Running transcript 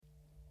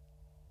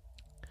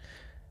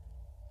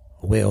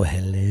Well,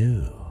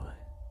 hello,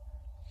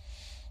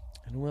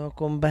 and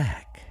welcome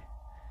back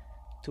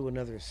to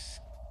another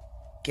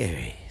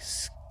scary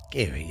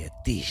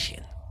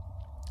edition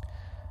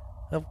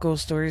of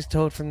Ghost Stories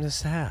Told from the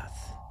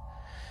South.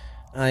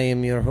 I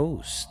am your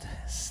host,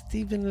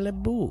 Stephen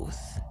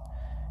LeBooth,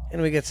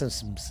 and we got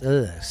some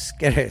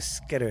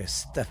scary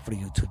stuff for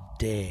you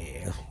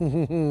today.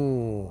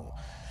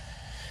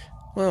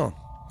 Well,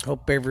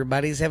 hope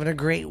everybody's having a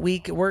great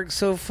week at work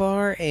so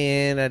far,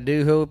 and I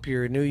do hope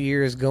your new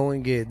year is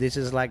going good. This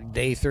is like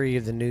day 3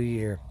 of the new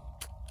year.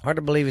 Hard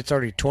to believe it's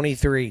already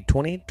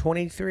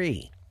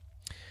 2023.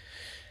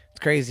 It's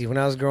crazy. When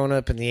I was growing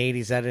up in the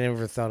 80s, I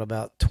never thought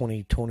about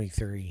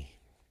 2023.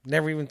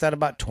 Never even thought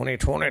about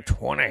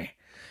 2020.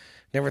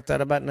 Never thought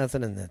about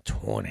nothing in the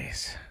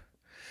 20s.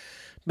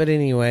 But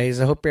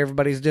anyways, I hope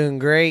everybody's doing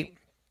great.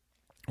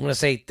 I want to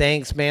say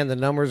thanks, man. The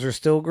numbers are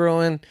still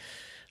growing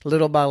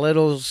little by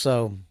little,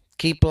 so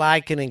keep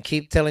liking and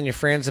keep telling your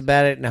friends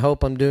about it, and I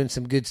hope I'm doing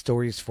some good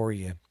stories for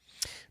you.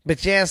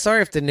 But yeah,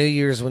 sorry if the New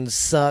Year's one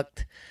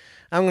sucked.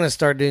 I'm going to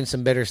start doing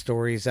some better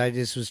stories. I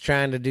just was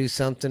trying to do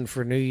something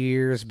for New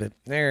Year's, but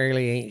there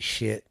really ain't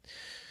shit.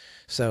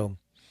 So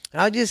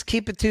I'll just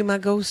keep it to my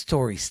ghost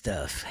story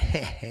stuff.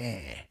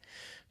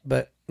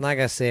 But like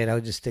I said, I'll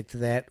just stick to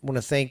that. I want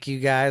to thank you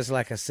guys,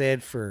 like I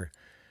said, for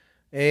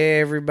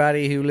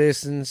everybody who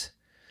listens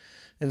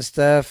and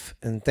stuff,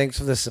 and thanks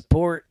for the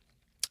support.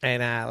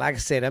 And like I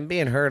said, I'm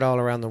being heard all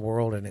around the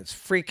world, and it's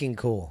freaking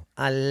cool.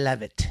 I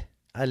love it.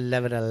 I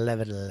love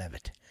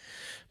it.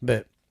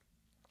 But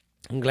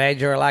I'm glad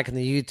you're liking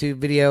the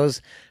YouTube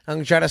videos. I'm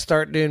going to try to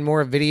start doing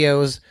more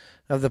videos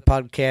of the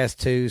podcast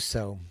too,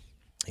 so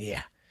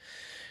yeah.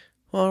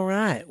 All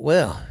right,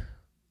 well,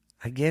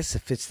 I guess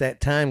if it's that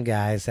time,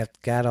 guys, I've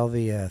got all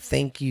the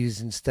thank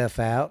yous and stuff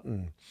out,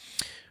 and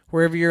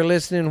wherever you're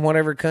listening,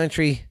 whatever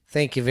country,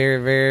 thank you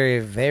very, very,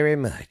 very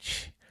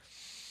much.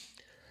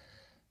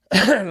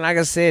 Like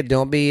I said,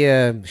 don't be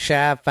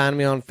shy. Find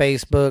me on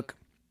Facebook,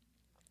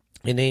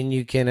 and then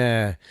you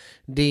can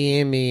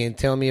DM me and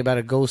tell me about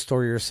a ghost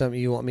story or something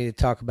you want me to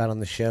talk about on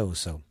the show.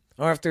 So,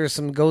 or if there's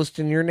some ghost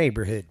in your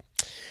neighborhood,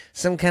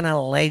 some kind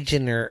of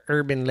legend or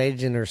urban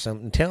legend or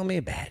something, tell me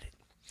about it.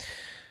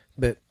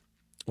 But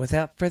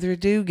without further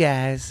ado,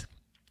 guys,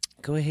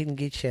 go ahead and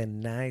get you a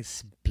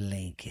nice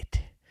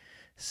blanket.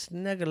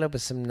 Snuggle up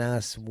with some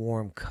nice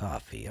warm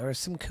coffee or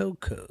some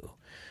cocoa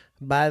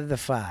by the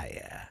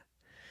fire.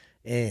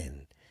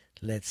 And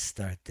let's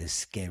start the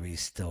scary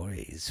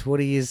stories. What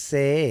do you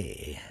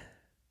say?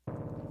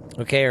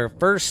 Okay, our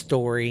first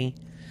story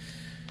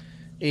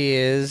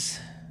is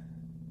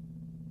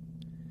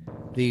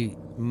the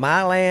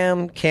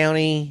Milam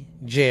County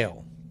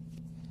Jail.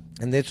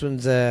 And this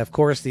one's, of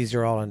course, these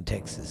are all in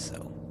Texas,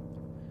 so.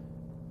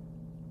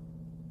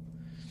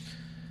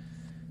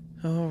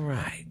 All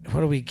right, what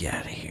do we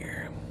got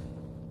here?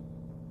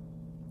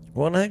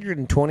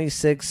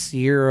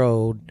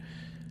 126-year-old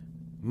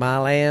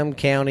Milam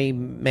County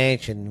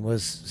mansion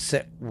was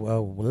let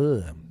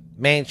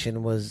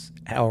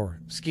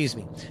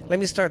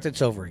me start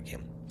this over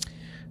again.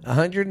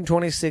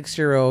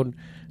 126-year-old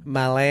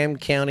Milam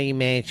County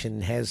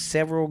mansion has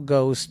several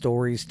ghost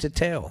stories to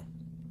tell.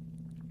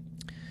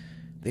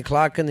 The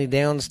clock in the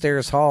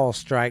downstairs hall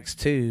strikes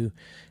 2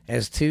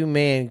 as 2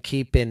 men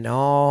keep an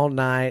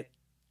all-night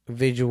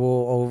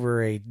vigil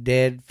over a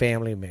dead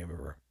family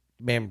member.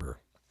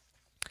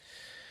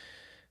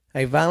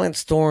 A violent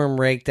storm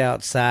raked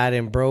outside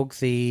and broke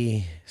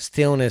the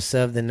stillness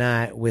of the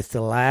night with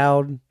the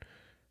loud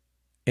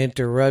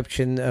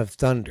interruption of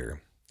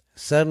thunder.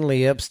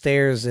 Suddenly,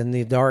 upstairs in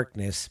the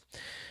darkness,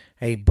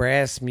 a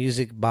brass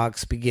music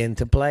box began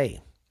to play.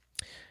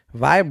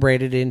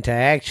 Vibrated into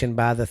action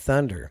by the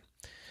thunder,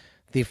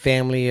 the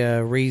family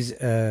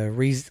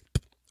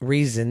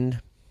reasoned.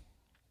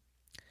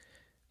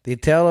 The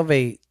tale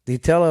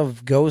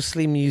of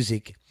ghostly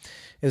music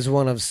is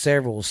one of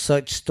several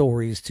such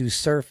stories to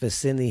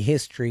surface in the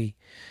history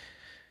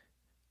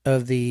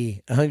of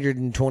the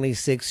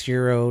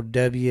 126-year-old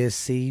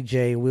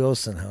W.C.J.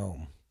 Wilson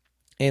home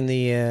in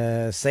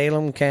the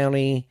Salem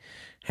County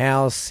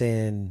house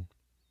in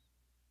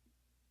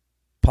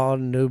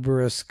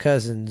Paulnumerous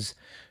cousins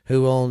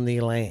who own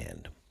the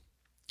land.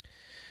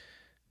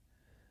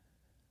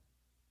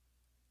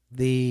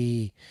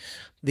 The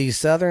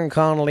Southern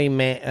Connolly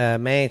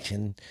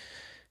mansion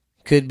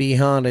could be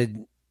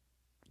haunted,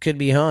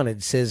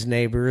 says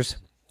neighbors,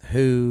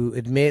 who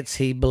admits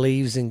he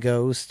believes in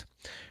ghosts.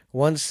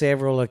 On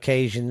several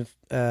occasions,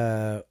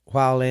 while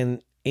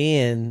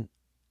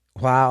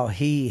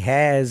he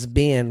has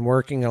been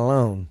working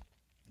alone,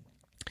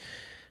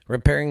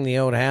 repairing the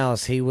old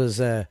house, he has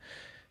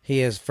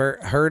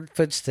heard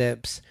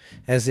footsteps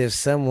as if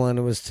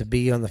someone was to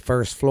be on the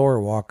first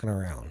floor walking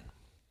around.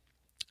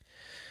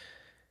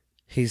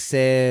 He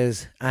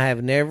says, I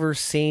have never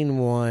seen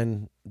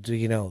one,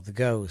 the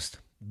ghost,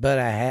 but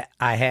I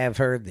have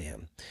heard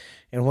them.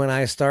 And when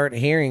I start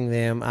hearing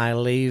them, I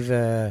leave,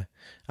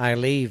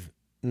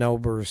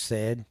 Nober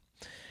said.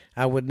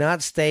 I would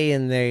not stay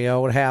in the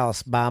old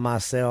house by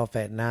myself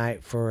at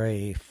night for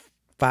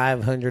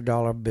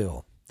 $500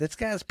 bill. This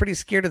guy's pretty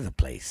scared of the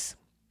place.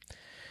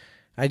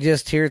 I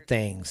just hear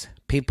things.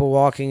 People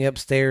walking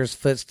upstairs,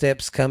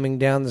 footsteps coming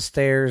down the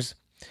stairs.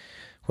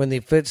 When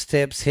the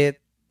footsteps hit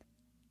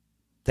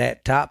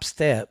that top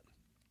step,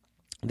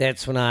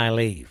 that's when I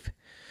leave.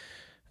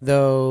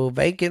 Though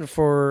vacant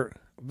for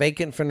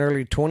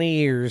nearly 20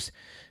 years,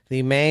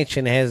 the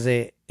mansion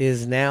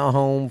is now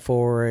home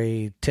for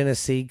a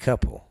Tennessee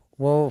couple.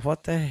 Well,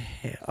 what the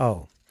hell?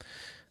 Oh,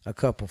 a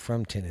couple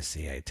from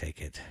Tennessee, I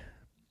take it.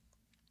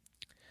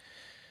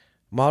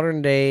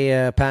 Modern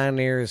day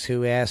pioneers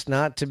who asked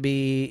not to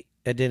be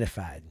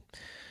identified.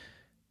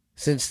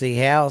 Since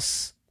the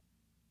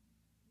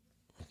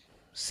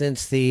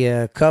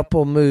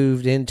couple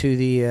moved into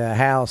the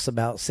house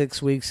about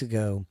 6 weeks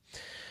ago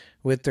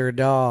with their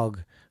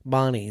dog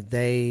Bonnie,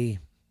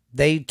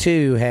 they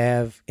too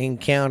have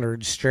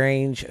encountered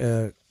strange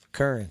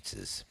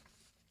occurrences.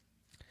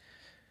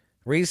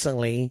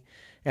 Recently,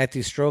 at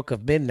the stroke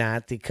of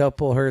midnight, the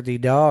couple heard the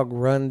dog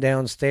run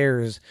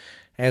downstairs,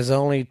 as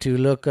only to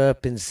look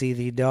up and see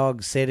the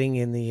dog sitting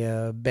in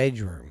the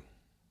bedroom.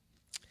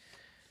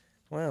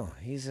 Well,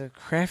 he's a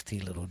crafty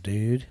little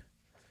dude.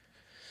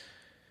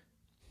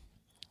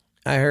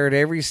 I heard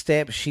every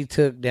step she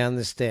took down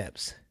the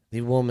steps,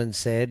 the woman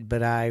said,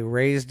 but I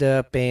raised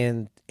up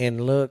and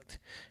looked,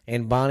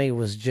 and Bonnie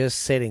was just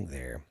sitting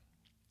there.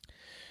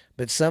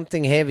 But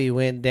something heavy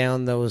went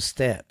down those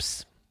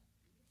steps.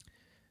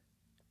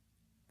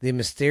 The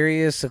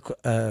mysterious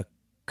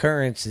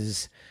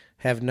occurrences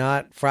have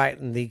not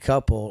frightened the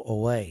couple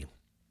away.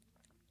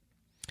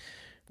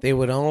 They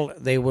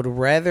would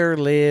rather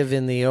live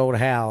in the old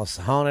house,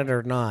 haunted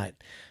or not,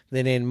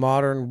 than in a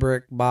modern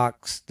brick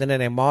box,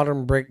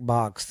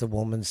 the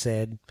woman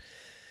said.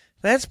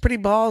 That's pretty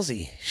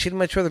ballsy. She'd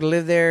much rather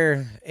live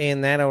there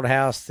in that old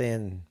house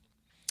than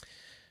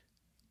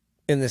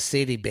in the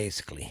city,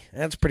 basically.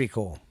 That's pretty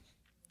cool.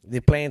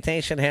 The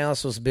plantation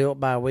house was built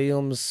by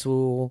William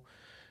Sewell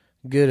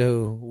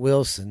Goodhue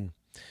Wilson,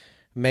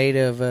 made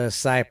of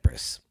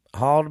cypress.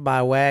 Hauled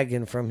by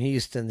wagon from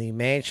Houston, the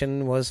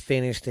mansion was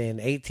finished in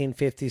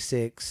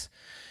 1856,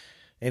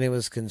 and it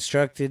was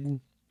constructed.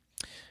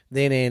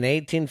 Then in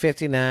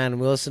 1859,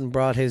 Wilson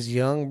brought his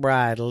young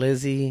bride,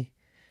 Lizzie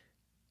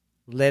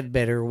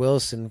Ledbetter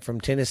Wilson, from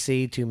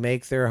Tennessee to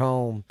make their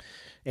home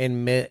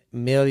in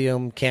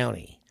Milliam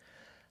County.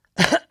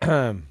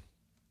 The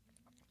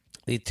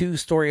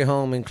two-story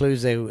home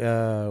includes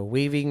a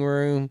weaving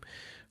room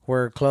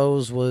where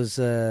clothes was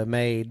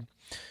made,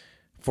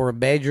 4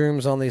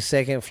 bedrooms on the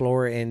second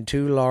floor, and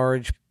 2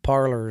 large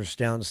parlors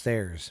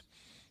downstairs.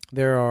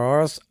 There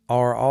are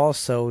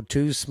also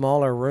 2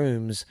 smaller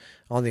rooms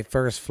on the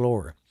first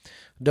floor.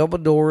 Double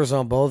doors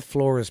on both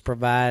floors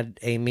provide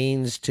a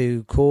means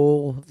to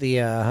cool the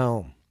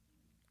home.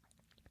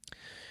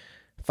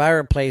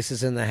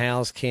 Fireplaces in the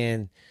house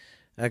can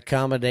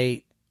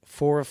accommodate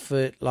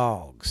 4-foot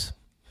logs.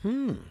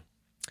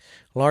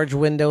 Large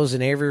windows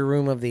in every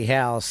room of the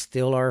house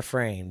still are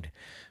framed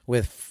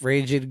with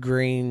frigid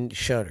green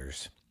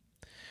shutters.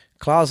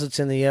 Closets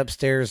in the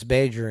upstairs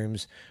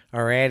bedrooms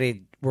were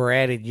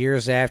added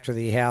years after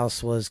the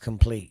house was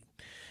complete.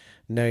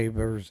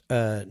 Neighbors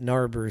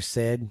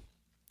said.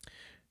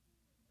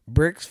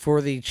 Bricks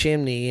for the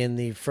chimney in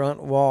the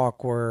front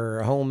walk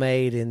were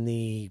homemade in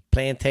the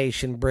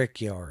plantation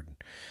brickyard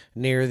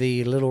near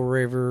the little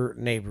river,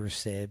 neighbors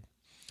said.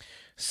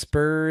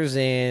 Spurs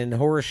and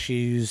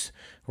horseshoes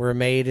were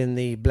made in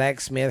the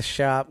blacksmith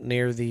shop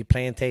near the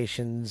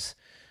plantation's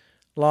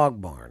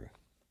log barn.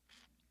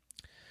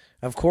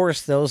 Of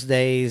course, in those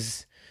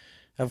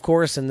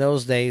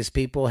days,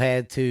 people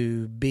had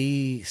to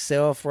be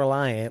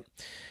self-reliant,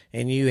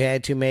 and you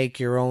had to make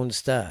your own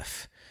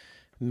stuff.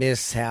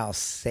 Miss House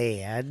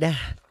said,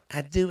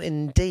 "I do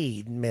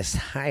indeed, Miss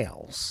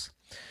House."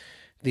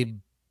 The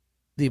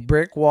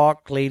brick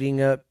walk leading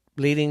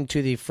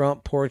to the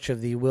front porch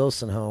of the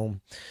Wilson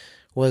home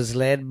was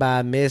led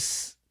by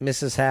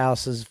Mrs.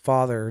 House's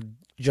father,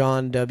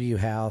 John W.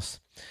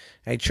 House,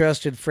 a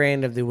trusted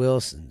friend of the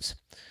Wilsons.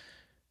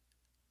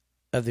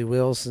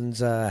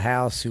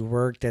 House, who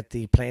worked at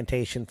the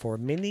plantation for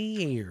many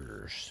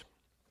years.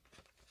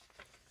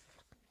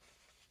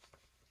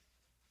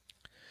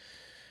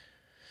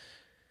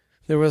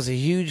 There was a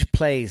huge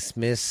place,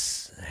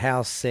 Miss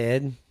House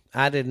said.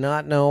 I did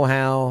not know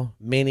how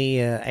many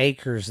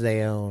acres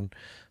they owned,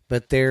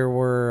 but they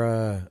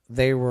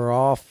were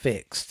all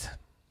fixed.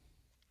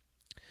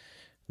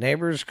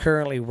 Neighbors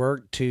currently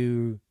work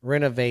to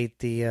renovate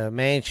the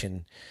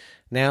mansion,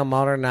 now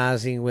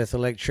modernizing with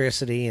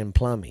electricity and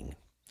plumbing.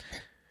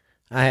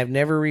 I have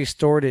never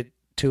restored it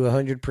to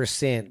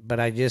 100%, but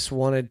I just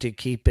wanted to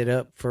keep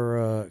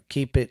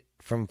it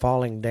from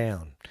falling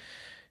down.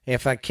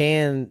 If I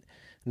can,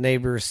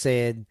 neighbors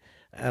said.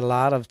 A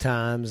lot of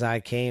times I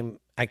came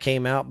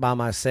out by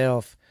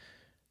myself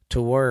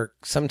to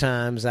work.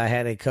 Sometimes I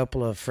had a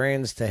couple of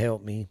friends to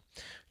help me.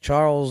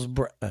 Charles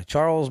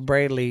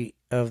Bradley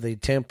of the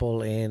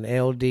Temple and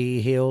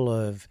L.D. Hill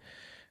of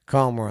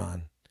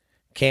Cameron.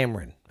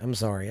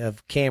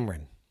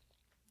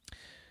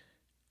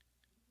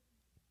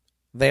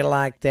 They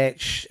like that.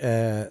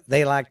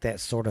 They like that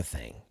sort of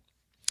thing.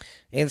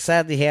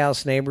 Inside the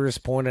house, neighbors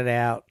pointed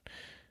out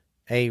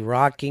a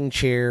rocking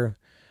chair,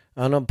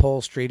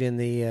 unupholstered in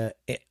the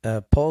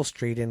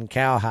upholstered in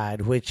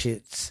cowhide, which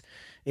is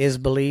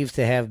believed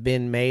to have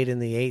been made in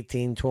the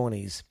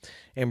 1820s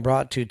and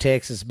brought to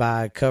Texas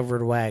by a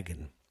covered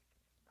wagon.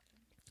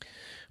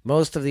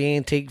 Most of the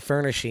antique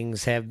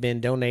furnishings have been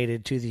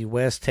donated to the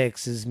West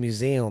Texas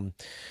Museum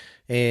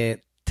at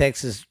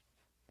Texas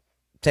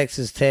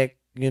Tech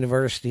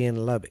University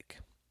in Lubbock.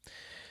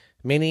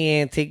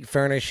 Many antique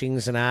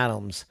furnishings and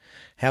items,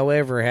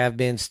 however, have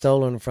been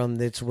stolen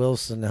from its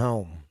Wilson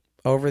home.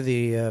 Over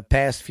the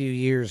past few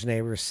years,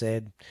 neighbors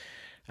said,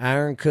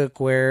 iron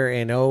cookware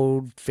and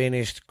old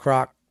finished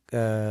crock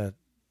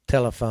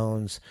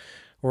telephones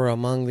were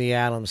among the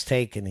items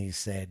taken, he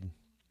said.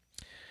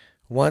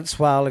 Once,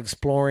 while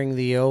exploring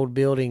the old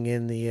building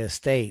in the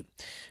estate,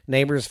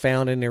 neighbors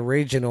found an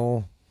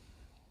original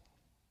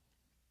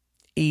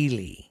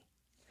Ely.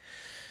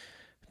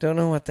 Don't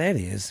know what that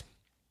is.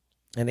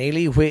 An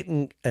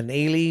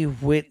Ely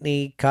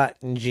Whitney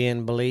cotton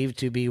gin, believed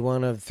to be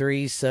one of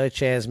three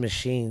such as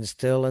machines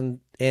still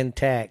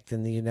intact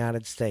in the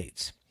United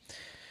States.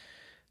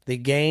 The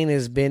gain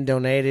has been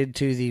donated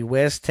to the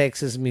West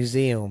Texas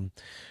Museum.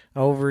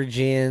 Over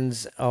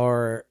gins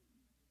are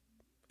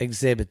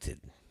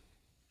exhibited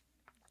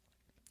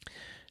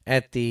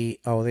they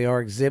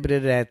are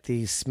exhibited at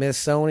the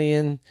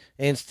Smithsonian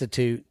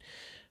Institute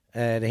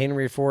at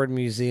Henry Ford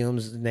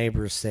Museum's,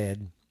 neighbors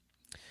said.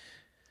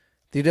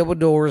 The double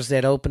doors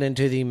that open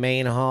into the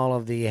main hall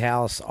of the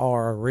house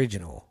are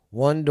original.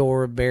 One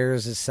door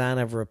bears a sign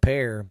of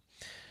repair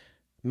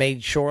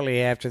made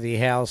shortly after the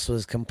house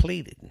was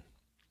completed.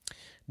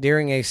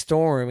 During a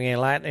storm, a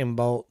lightning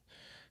bolt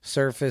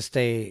struck a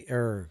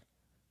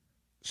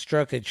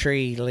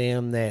tree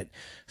limb that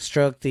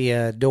struck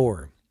the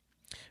door,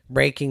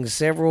 breaking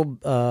several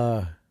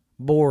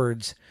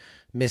boards,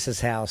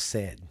 Mrs. House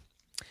said.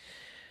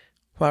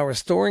 While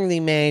restoring the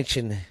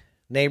mansion,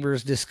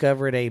 neighbors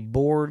discovered a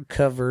board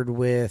covered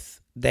with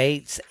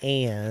dates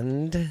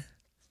and...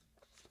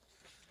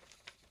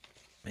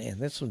 Man,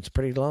 this one's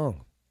pretty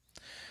long.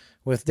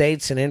 With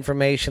dates and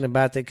information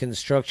about the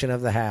construction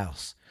of the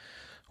house,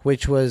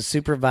 which was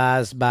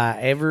supervised by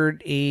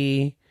Everett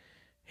E.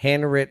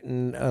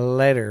 handwritten a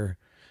letter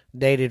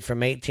dated from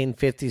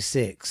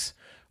 1856.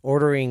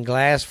 Ordering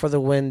glass for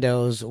the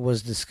windows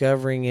was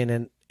discovering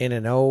in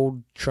an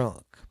old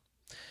trunk.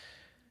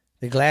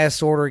 The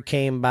glass order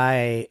came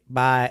by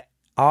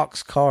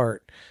ox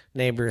cart,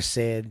 neighbors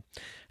said.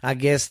 I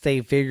guess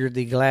they figured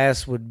the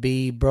glass would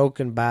be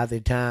broken by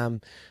the time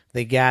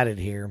they got it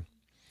here.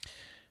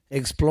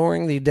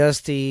 Exploring the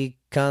dusty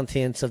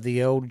contents of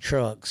the old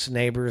trucks,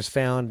 neighbors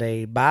found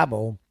a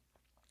Bible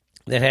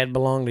that had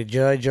belonged to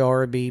Judge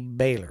R.B.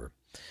 Baylor,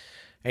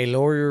 a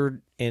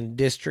lawyer and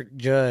district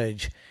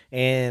judge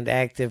and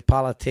active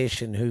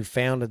politician who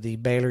founded the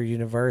Baylor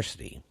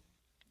University.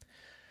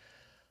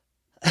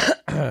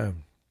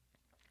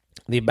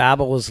 The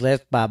Bible was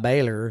left by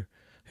Baylor,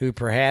 who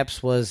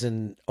perhaps was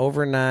an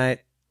overnight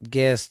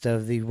guest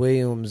of the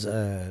Williams,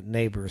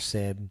 neighbors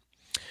said.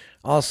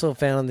 Also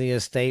found in the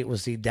estate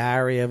was the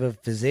diary of a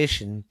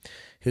physician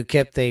who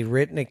kept a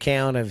written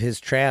account of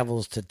his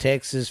travels to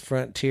Texas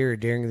frontier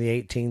during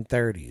the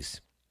 1830s.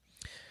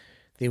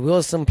 The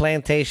Wilson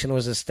plantation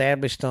was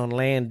established on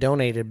land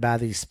donated by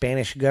the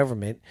Spanish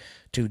government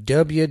to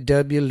W.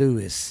 W.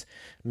 Lewis,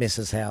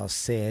 Mrs. House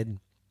said.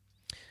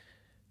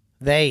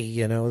 They,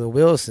 the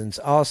Wilsons,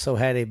 also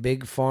had a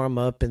big farm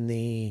up in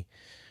the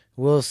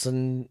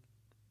Wilson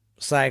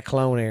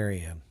cyclone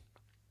area,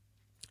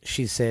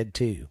 she said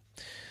too.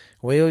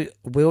 Wilson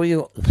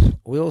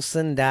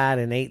died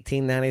in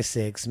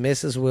 1896.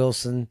 Mrs.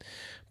 Wilson,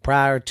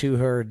 prior to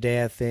her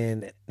death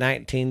in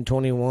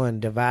 1921,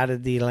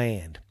 divided the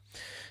land.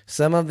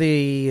 Some of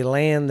the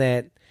land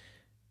that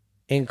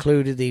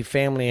included the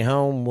family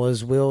home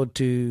was willed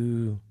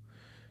to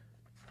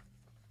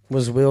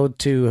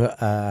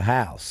a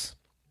house.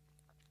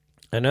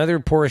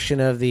 Another portion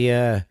of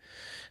the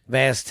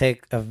vast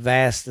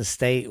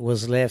estate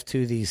was left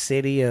to the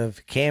city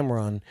of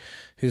Cameron,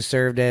 who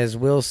served as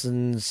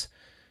Wilson's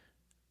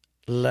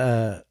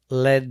Ledbetter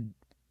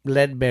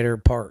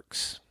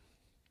Parks.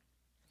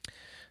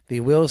 The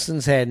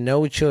Wilsons had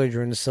no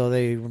children, so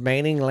the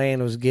remaining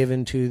land was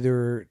given to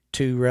their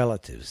two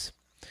relatives.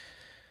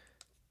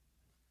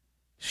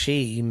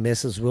 She,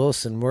 Mrs.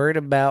 Wilson, worried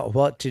about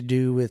what to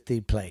do with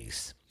the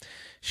place.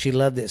 She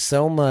loved it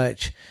so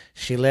much,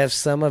 she left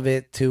some of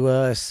it to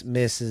us,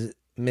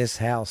 Miss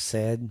House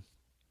said.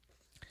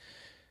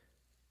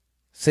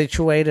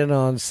 Situated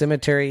on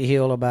Cemetery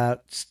Hill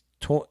about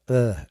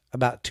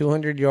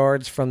 200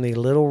 yards from the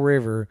Little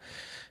River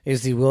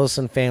is the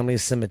Wilson family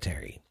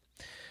cemetery.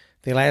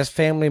 The last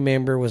family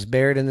member was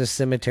buried in the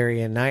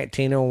cemetery in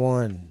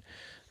 1901,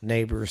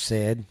 neighbors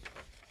said.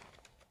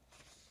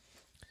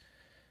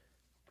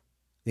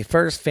 The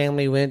first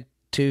family went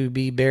to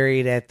be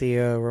buried at the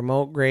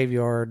remote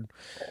graveyard.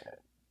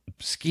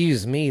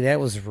 Excuse me, that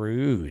was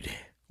rude.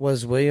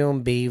 was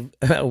William B.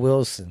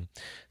 Wilson,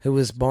 who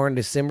was born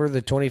December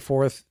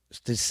 24th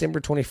of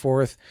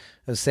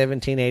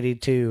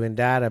 1782 and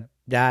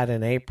died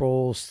in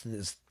April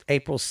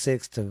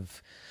 6th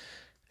of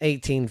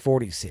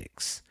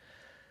 1846.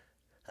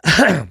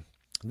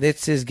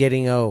 This is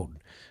getting old,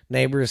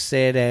 neighbors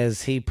said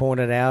as he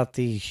pointed out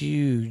the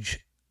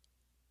huge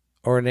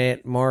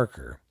ornate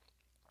marker.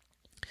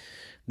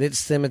 This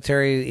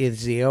cemetery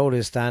is the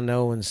oldest I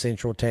know in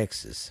central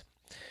Texas.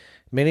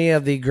 Many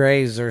of the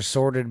graves are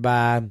sorted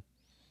by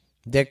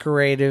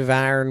decorative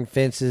iron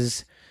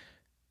fences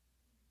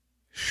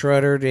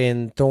shrouded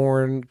in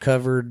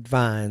thorn-covered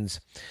vines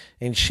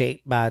and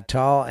shaped by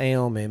tall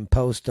elm and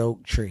post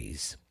oak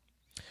trees.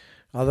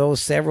 Although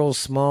several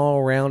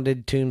small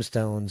rounded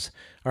tombstones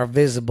are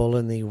visible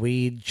in the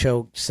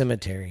weed-choked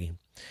cemetery,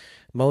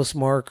 most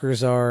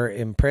markers are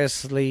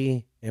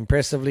impressively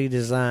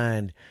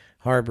designed,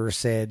 Harbor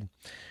said.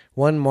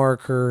 One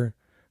marker,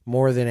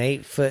 more than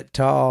 8 foot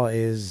tall,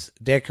 is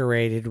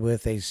decorated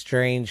with a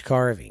strange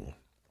carving.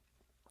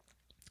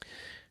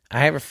 I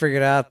haven't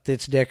figured out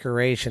its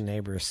decoration,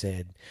 neighbor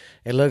said.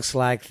 It looks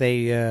like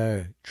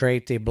they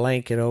draped a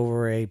blanket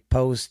over a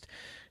post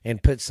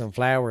and put some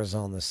flowers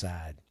on the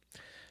side.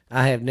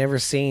 I have never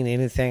seen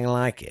anything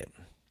like it.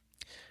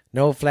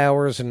 No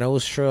flowers and no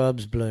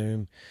shrubs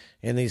bloom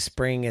in the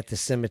spring at the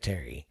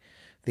cemetery.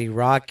 The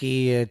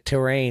rocky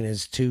terrain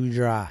is too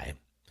dry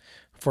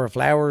for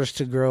flowers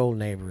to grow,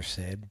 neighbors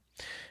said.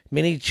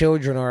 Many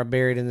children are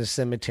buried in the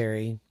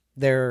cemetery.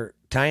 Their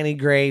tiny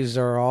graves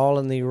are all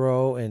in the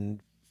row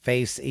and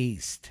face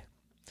east.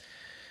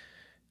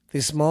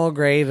 The small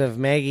grave of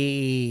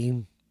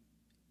Maggie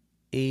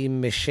E.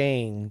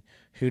 Machine,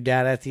 who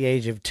died at the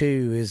age of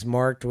 2, is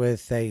marked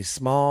with a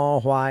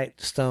small white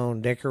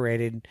stone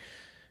decorated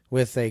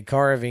with a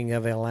carving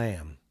of a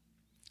lamb.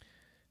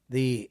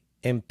 The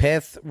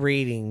empeth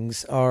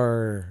readings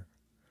are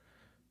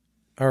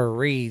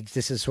reads,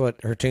 this is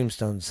what her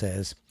tombstone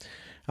says.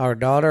 Our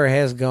daughter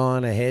has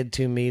gone ahead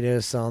to meet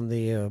us on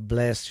the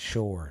blessed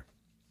shore.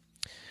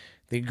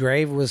 The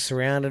grave was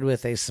surrounded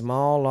with a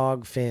small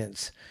log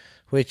fence,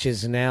 which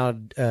is now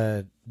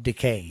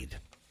decayed.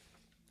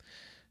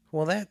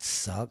 Well, that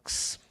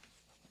sucks.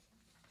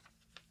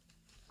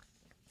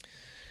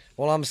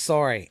 Well, I'm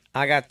sorry.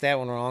 I got that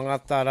one wrong. I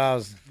thought I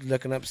was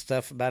looking up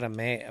stuff about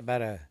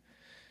a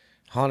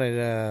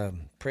haunted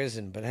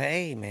prison. But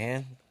hey,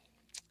 man,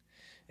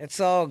 it's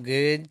all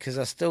good because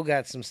I still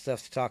got some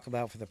stuff to talk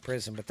about for the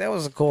prison. But that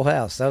was a cool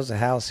house. That was a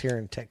house here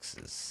in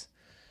Texas.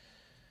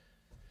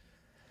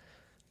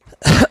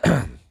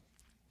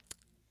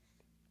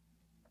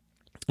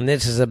 And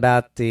this is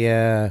about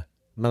the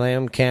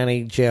Milam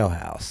County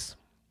Jailhouse.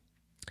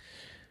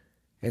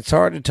 It's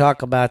hard to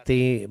talk about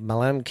the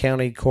Milam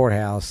County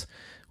Courthouse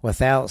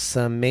without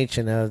some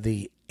mention of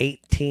the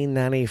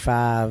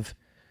 1895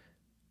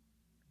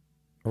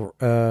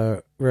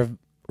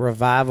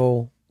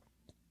 revival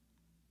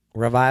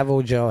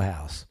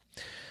jailhouse,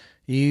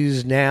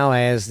 used now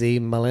as the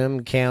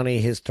Milam County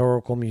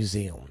Historical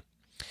Museum.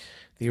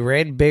 The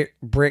red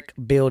brick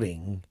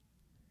building,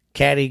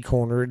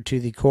 catty-cornered to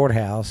the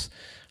courthouse,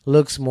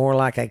 looks more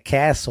like a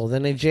castle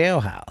than a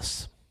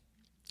jailhouse.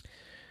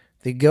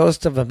 The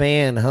ghost of a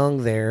man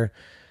hung there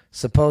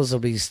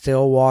supposedly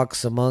still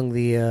walks among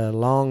the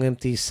long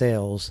empty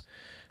cells.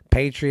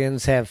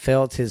 Patrons have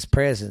felt his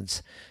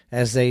presence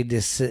as they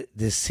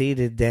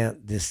descended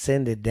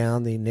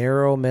down the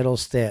narrow metal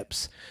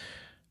steps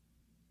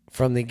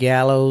from the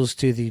gallows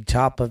to the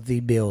top of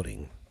the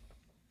building.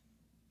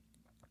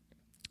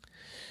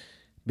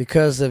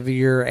 Because of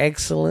your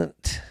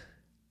excellent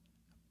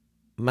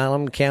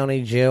Milam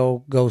County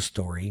Jail ghost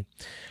story,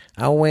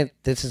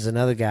 this is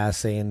another guy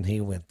saying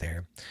he went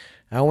there.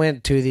 I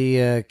went to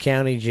the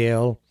county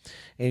jail,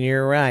 and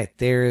you're right,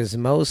 there is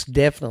most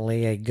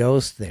definitely a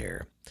ghost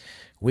there.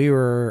 We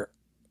were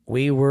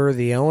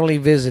the only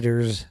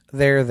visitors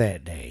there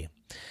that day.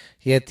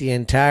 Yet the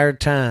entire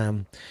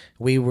time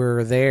we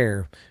were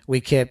there,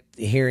 we kept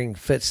hearing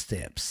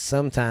footsteps,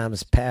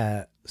 sometimes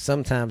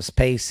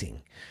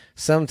pacing,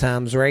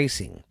 sometimes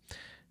racing,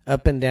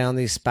 up and down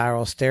the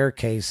spiral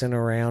staircase and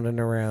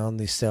around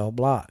the cell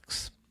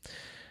blocks.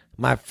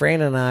 My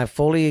friend and I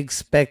fully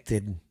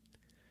expected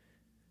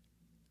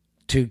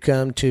to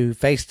come to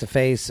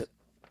face-to-face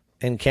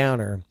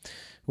encounter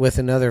with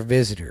another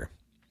visitor.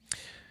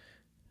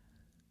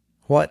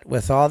 What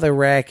with all the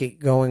racket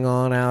going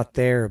on out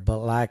there, but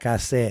like I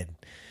said,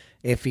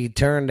 if he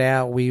turned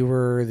out we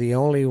were the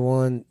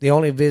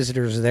only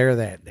visitors there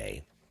that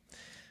day.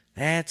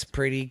 That's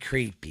pretty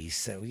creepy.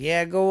 So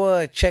yeah,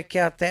 go check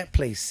out that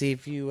place. See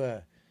if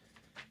you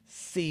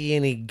see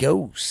any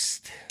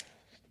ghosts.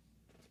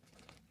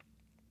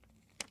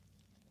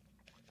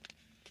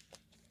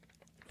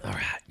 All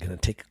right, gonna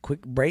take a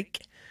quick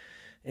break,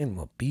 and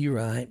we'll be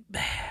right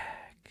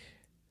back.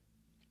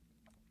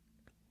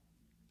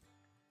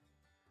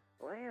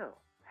 Well,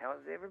 how's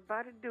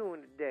everybody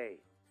doing today?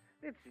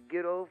 It's your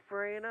good old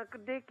friend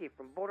Uncle Dickie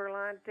from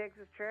Borderline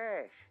Texas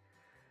Trash.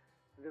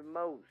 The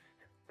most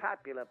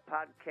popular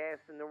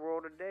podcast in the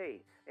world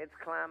today. It's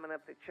climbing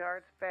up the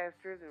charts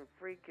faster than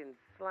freaking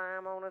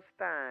slime on a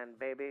stein,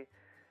 baby.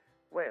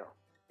 Well,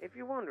 if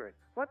you're wondering,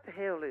 what the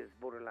hell is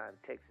Borderline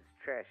Texas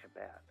Trash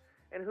about?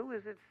 And who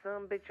is its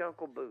son bitch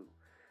Uncle Boo?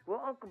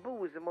 Well, Uncle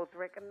Boo is the most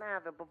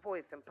recognizable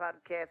voice in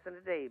podcasting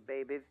today,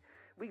 babies.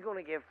 We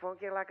gonna get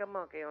funky like a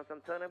monkey on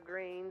some turnip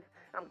greens.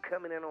 I'm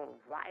coming in on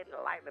white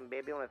lightning,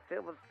 baby, on a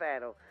silver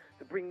saddle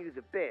to bring you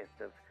the best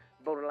of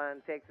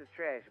Borderline Texas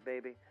Trash,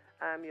 baby.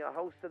 I'm your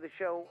host of the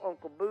show,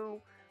 Uncle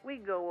Boo. We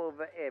go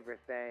over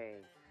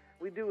everything.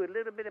 We do a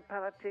little bit of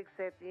politics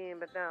at the end,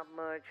 but not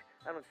much.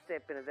 I don't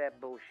step into that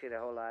bullshit a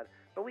whole lot.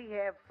 But we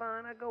have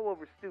fun. I go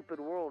over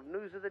stupid world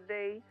news of the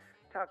day,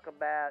 talk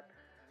about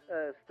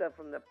stuff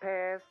from the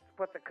past,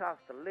 what the cost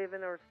of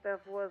living or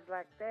stuff was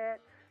like that.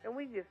 And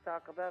we just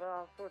talk about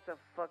all sorts of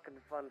fucking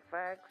fun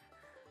facts,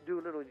 do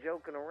a little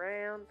joking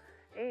around.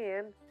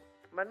 And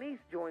my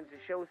niece joins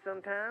the show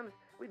sometimes.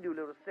 We do a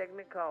little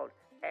segment called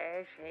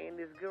Ash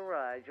Handy's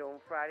Garage on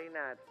Friday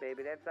nights,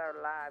 baby. That's our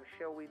live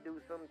show we do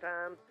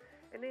sometimes.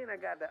 And then I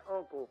got the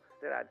uncle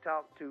that I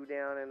talked to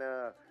down in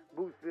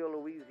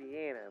Boothville,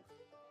 Louisiana.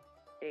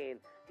 And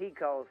he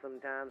calls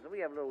sometimes. And we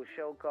have a little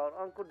show called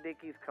Uncle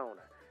Dickie's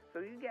Corner. So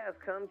you guys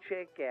come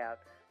check out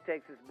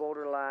Texas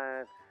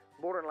Borderline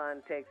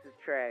Texas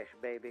Trash,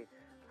 baby.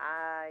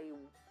 I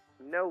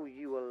know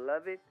you will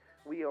love it.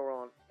 We are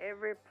on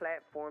every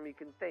platform you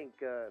can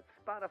think of.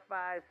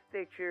 Spotify,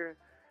 Stitcher,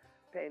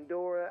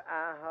 Pandora,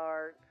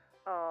 iHeart.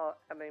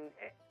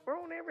 We're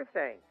on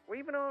everything. We're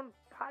even on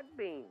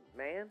Podbean,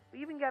 man.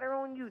 We even got our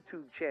own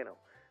YouTube channel.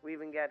 We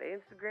even got an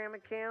Instagram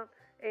account,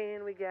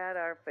 and we got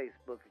our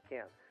Facebook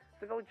account.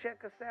 So go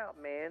check us out,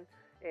 man,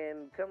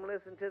 and come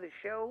listen to the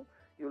show.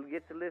 You'll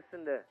get to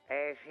listen to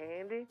Ash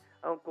Handy,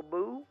 Uncle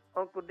Boo,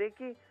 Uncle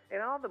Dickie,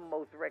 and all the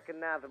most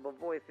recognizable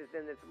voices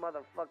in this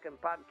motherfucking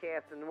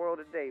podcast in the world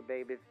today,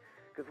 babies.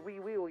 Because we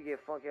will get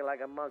funky like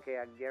a monkey,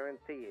 I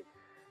guarantee it.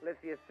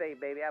 Let's just say,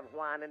 baby, I've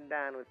wined and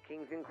dined with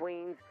kings and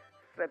queens,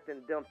 slept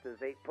in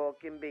dumpsters, ate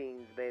pork and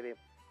beans, baby.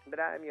 But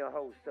I am your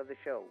host of the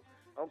show,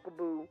 Uncle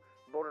Boo,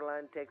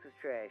 Borderline Texas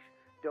Trash.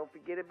 Don't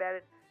forget about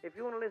it. If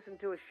you want to listen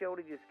to a show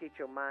to just get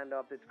your mind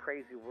off this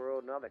crazy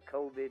world and all the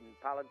COVID and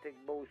politics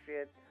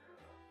bullshit,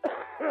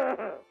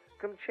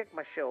 come check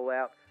my show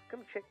out.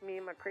 Come check me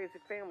and my crazy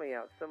family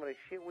out. Some of the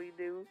shit we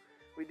do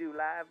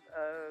live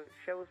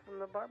shows from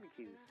the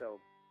barbecue. So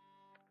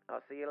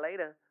I'll see you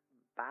later.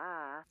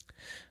 Bye.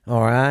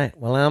 All right.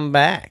 Well, I'm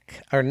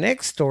back. Our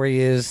next story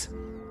is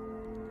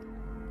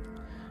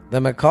the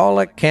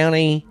McCulloch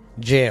County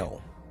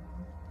Jail.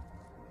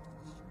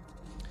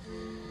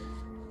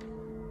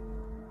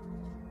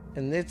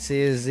 And this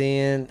is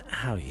in,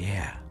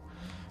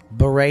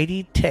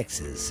 Brady,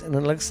 Texas. And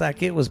it looks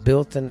like it was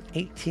built in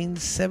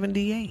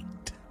 1878.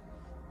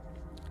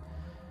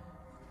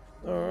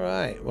 All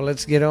right. Well,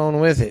 let's get on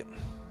with it.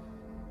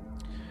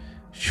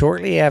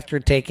 Shortly after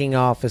taking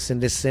office in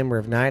December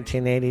of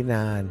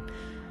 1989,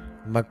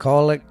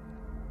 McCulloch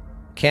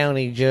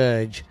County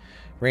Judge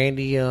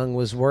Randy Young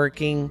was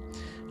working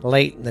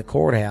late in the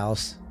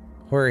courthouse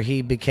where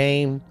he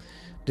became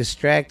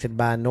distracted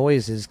by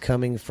noises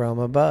coming from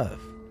above.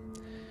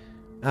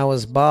 I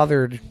was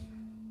bothered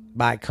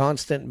by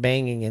constant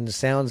banging and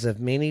sounds of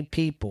many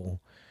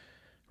people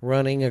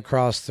running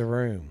across the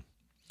room.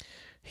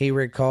 He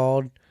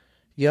recalled.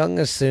 Young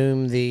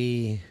assumed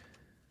it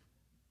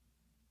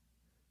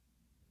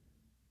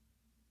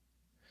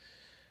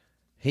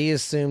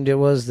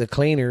was the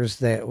cleaners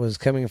that was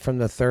coming from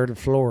the third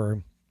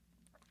floor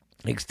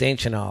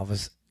extension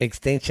office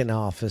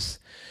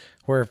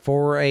where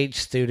 4-H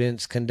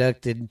students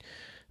conducted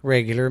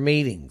regular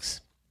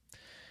meetings.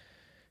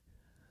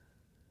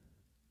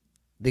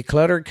 The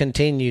clutter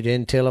continued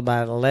until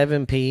about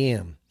 11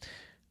 p.m.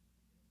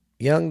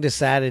 Young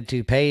decided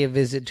to pay a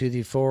visit to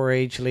the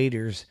 4-H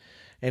leaders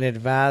and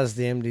advised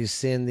them to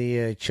send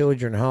the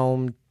children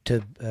home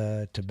to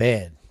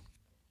bed.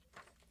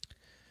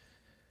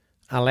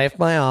 I left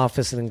my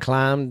office and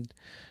climbed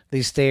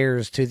the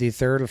stairs to the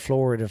third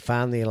floor to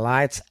find the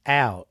lights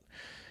out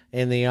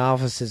and the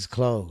offices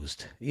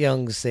closed,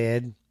 Young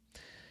said.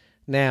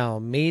 Now,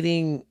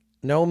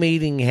 no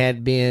meeting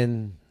had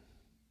been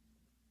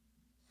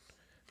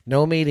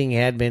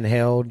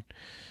held.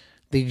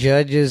 The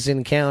judge's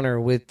encounter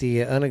with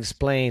the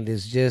unexplained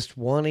is just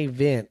one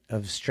event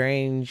of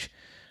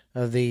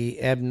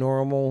the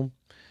abnormal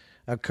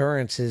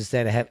occurrences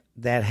that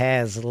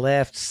has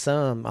left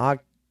some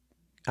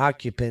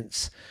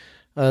occupants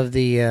of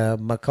the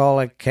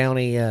McCulloch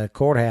County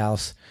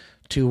Courthouse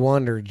to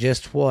wonder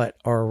just what,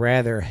 or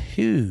rather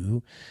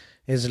who,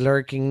 is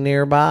lurking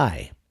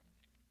nearby.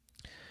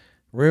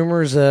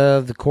 Rumors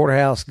of the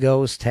courthouse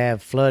ghost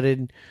have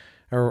floated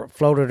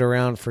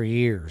around for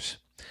years.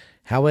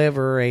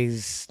 However, a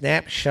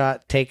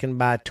snapshot taken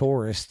by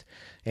tourists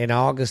in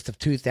August of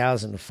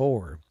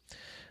 2004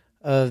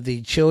 of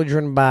the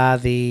children by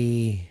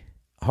the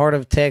Heart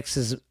of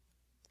Texas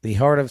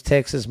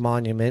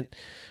monument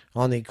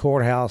on the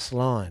courthouse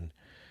lawn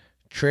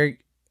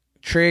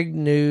triggered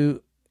new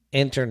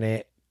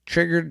internet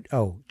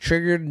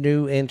triggered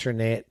new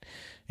internet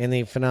and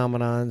the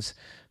phenomenons.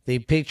 The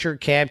picture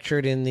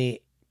captured in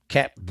the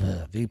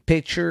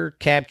picture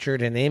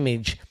captured an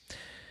image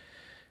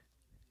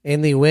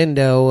in the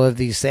window of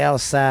the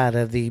south side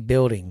of the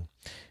building,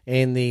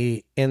 in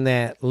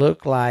that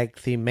looked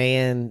like the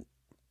man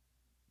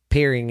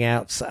peering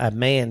outside.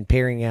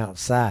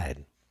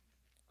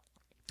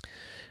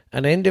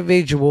 An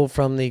individual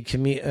from the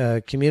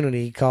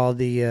community called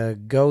the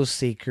Ghost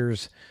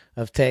Seekers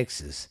of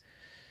Texas,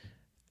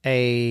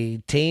 a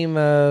team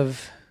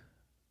of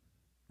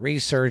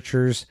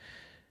researchers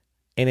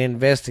and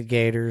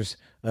investigators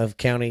of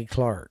County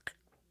Clark.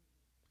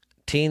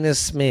 Tina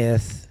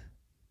Smith,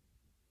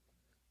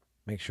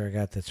 make sure I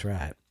got this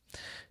right.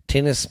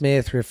 Tina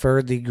Smith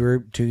referred the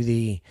group to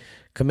the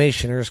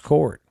Commissioner's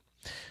Court,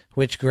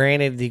 which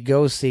granted the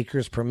Ghost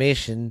Seekers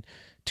permission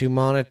to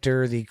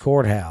monitor the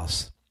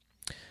courthouse.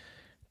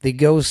 The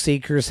Ghost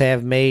Seekers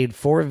have made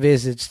 4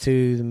 visits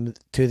to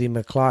the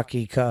McGlock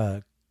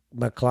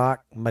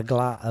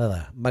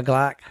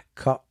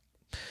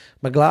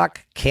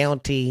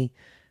County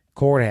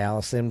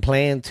Courthouse and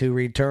plan to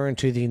return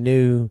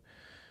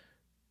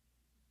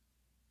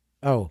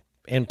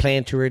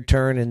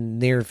in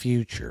the near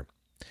future.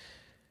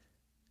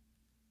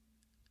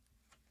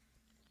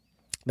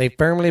 They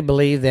firmly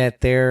believe that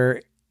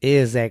there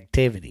is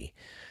activity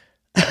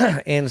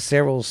and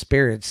several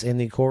spirits in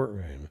the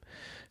courtroom,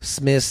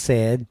 Smith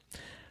said.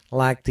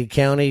 Like the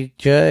county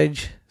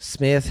judge,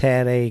 Smith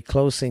had a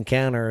close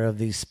encounter of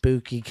the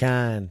spooky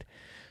kind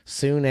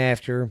soon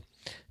after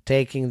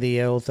taking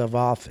the oath of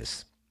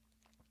office.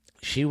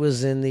 She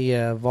was in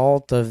the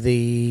vault of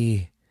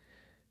the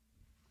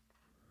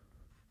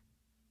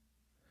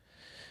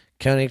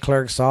county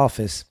clerk's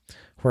office,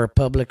 where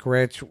public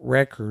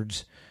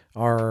records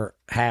are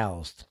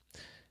housed,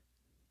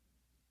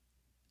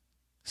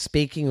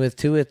 speaking with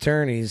 2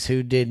 attorneys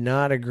who did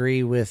not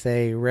agree with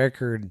a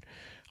record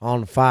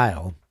on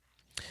file.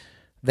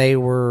 They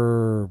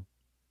were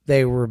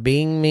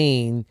being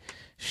mean,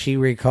 she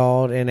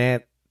recalled, and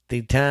at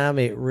the time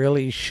it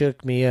really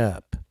shook me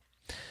up.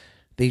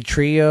 The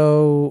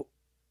trio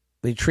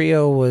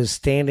was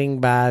standing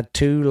by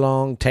 2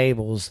 long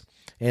tables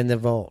in the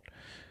vault,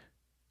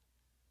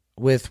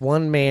 with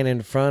one man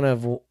in front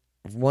of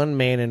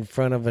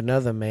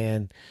another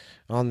man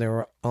on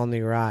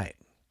the right.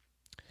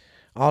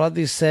 All of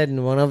a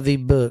sudden, one of the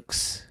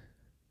books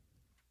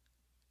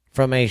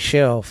from a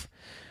shelf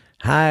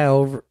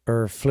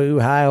flew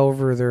high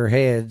over their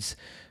heads,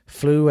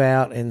 flew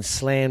out and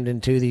slammed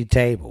into the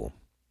table.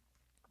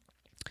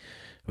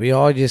 We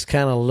all just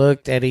kind of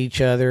looked at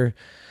each other.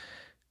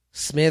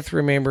 Smith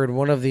remembered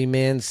one of the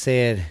men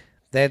said,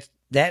 that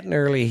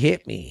nearly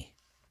hit me.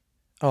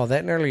 Oh,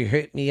 that nearly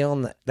hit me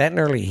on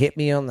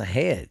the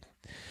head.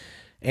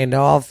 And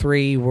all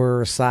 3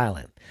 were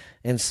silent,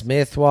 and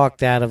Smith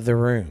walked out of the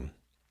room.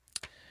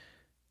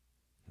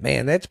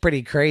 Man, that's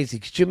pretty crazy.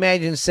 Could you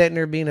imagine sitting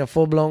there being a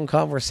full-blown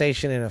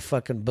conversation and a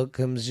fucking book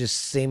comes just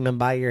seaming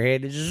by your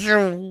head?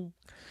 It's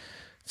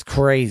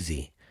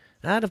crazy.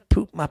 I'd have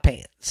pooped my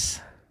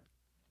pants.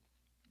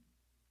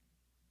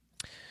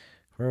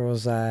 Where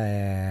was I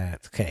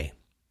at? Okay.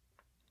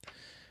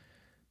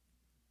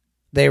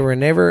 They were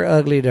never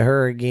ugly to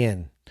her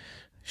again,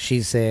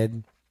 she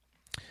said.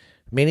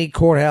 Many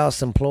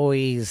courthouse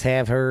employees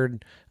have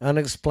heard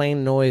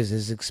unexplained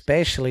noises,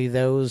 especially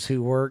those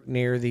who work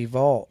near the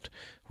vault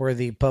where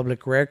the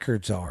public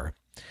records are.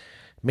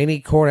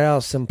 Many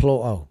courthouse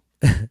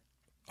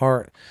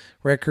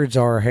records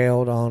are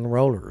held on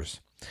rollers.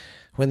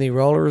 When the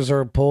rollers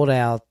are pulled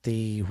out,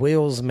 the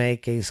wheels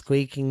make a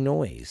squeaking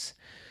noise.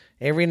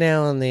 Every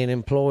now and then,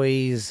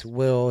 employees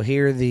will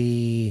hear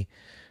the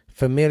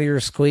familiar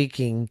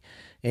squeaking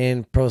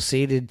and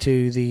proceeded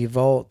to the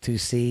vault to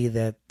see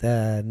that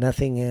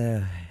nothing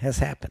has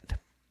happened.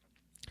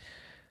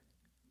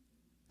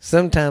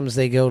 Sometimes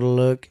they go to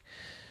look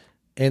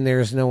and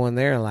there's no one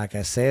there, like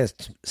I said,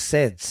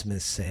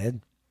 Smith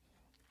said.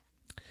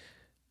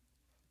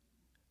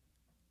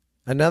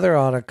 Another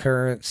odd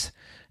occurrence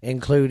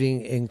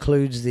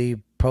includes the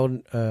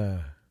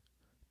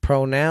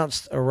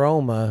pronounced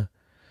aroma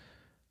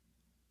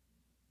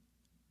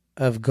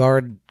of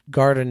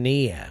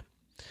gardenia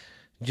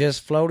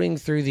just floating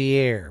through the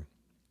air,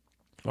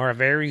 or a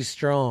very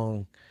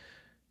strong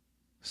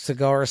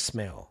cigar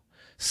smell.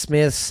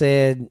 Smith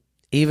said,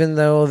 even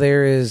though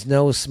there is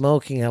no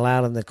smoking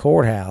allowed in the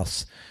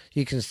courthouse,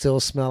 you can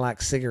still smell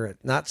like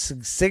not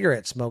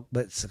cigarette smoke,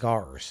 but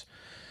cigars.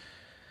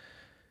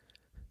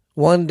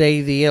 One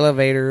day the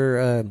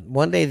elevator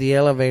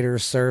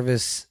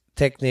service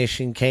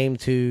technician came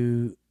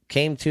to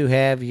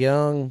have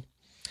Young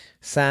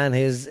sign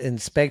his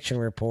inspection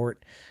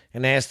report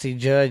and asked the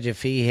judge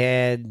if he's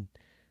had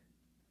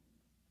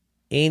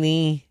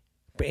any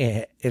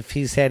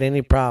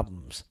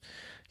problems.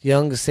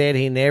 Young said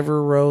he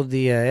never rode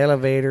the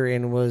elevator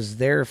and was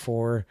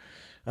therefore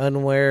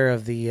unaware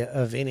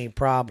of any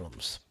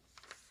problems.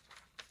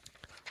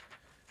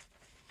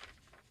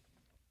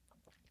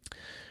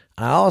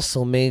 I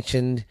also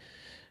mentioned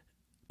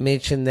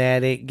mentioned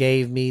that it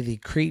gave me the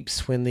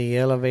creeps when the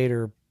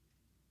elevator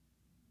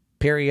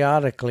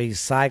periodically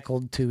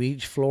cycled to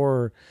each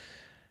floor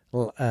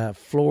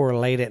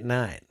late at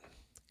night,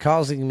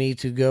 causing me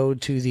to go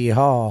to the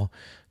hall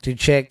to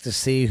check to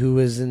see who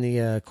was in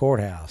the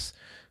courthouse,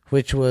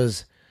 which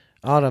was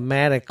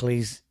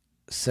automatically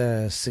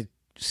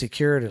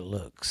secured, it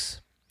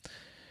looks,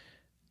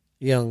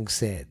 Young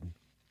said.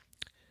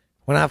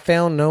 When I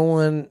found no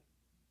one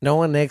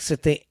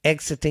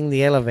exiting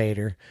the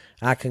elevator,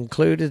 I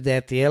concluded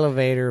that the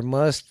elevator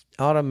must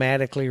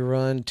automatically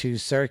run to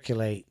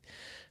circulate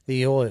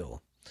the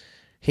oil.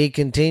 He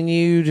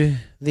continued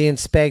the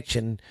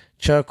inspection,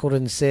 chuckled,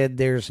 and said,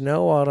 "There's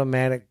no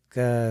automatic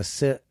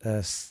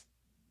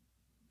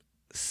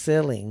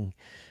sealing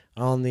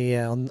on the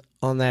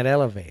on that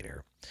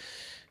elevator.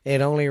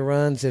 It only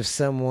runs if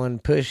someone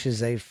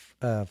pushes a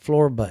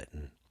floor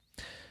button.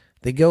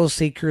 The ghost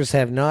seekers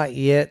have not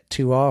yet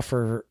to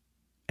offer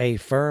a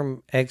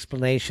firm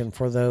explanation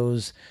for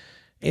those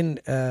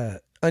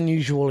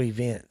unusual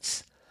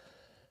events."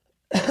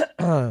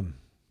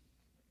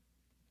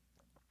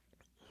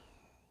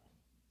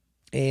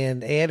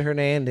 And Ed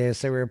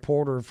Hernandez, a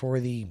reporter for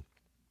the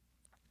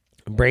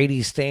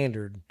Brady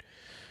Standard,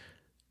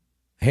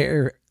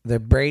 the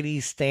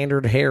Brady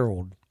Standard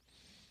Herald,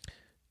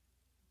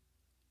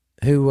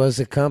 who was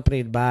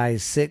accompanied by a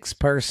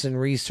 6-person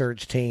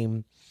research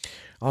team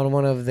on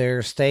one of their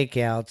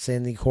stakeouts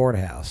in the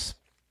courthouse.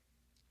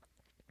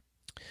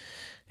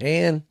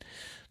 And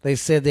they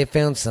said they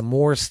found some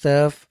more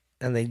stuff,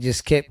 and they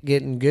just kept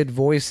getting good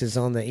voices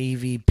on the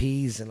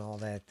EVPs and all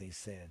that, they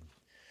said.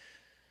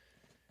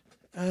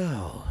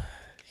 Oh,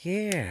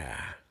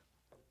 yeah.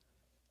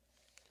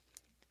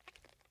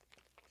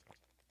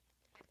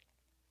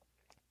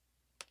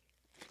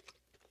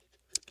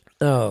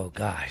 Oh,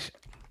 gosh.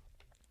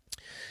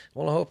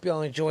 Well, I hope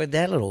y'all enjoyed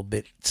that little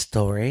bit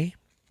story.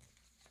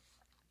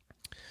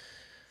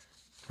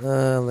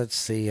 Let's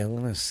see. I'm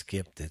going to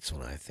skip this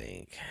one, I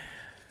think.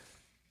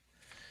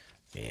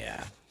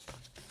 Yeah.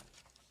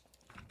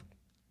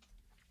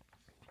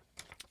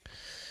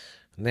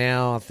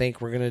 Now, I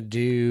think we're going to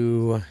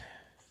do...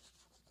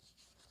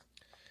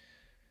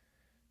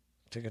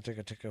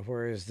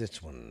 Where is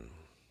this one?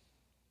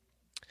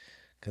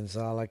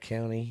 Gonzales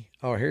County.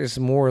 Oh, here's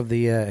more of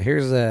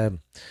the...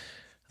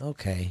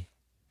 Okay.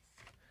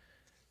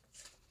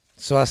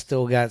 So I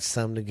still got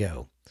some to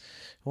go.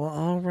 Well,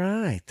 all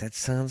right. That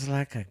sounds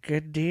like a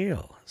good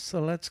deal.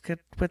 So let's get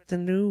with the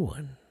new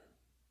one.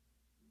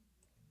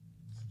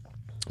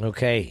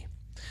 Okay.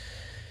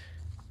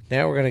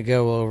 Now we're going to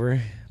go over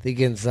the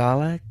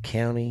Gonzales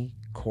County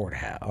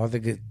Courthouse, or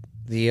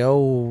the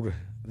old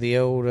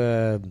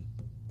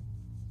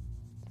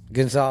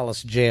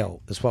Gonzales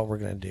Jail is what we're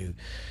going to do.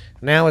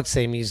 Now it's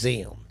a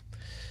museum.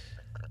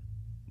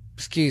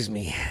 Excuse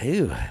me.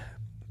 Ew.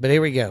 But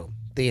here we go.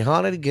 The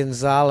Haunted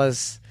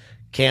Gonzales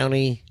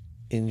County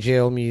in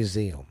Jail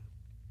Museum.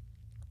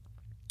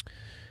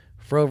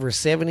 For over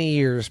 70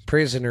 years,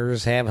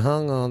 prisoners have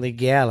hung on the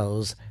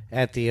gallows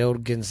at the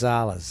old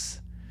Gonzales,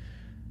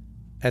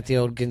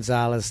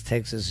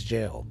 Texas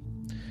jail.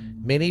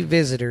 Many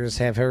visitors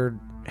have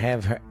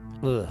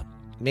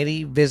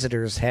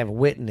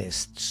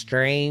witnessed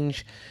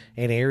strange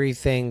and eerie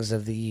things through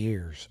the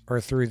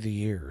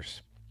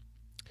years.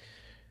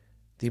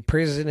 The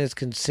prison is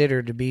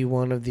considered to be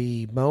one of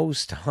the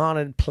most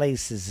haunted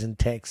places in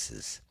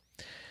Texas.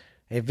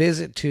 A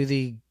visit to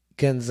the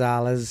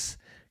Gonzales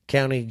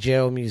County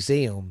Jail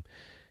Museum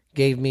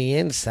gave me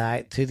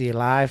insight to the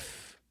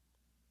life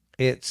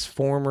its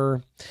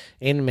former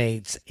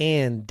inmates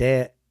and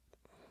the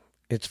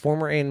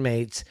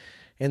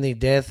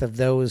death of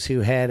those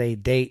who had a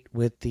date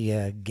with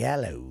the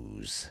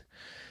gallows.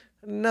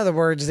 In other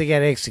words, they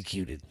got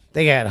executed.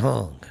 They got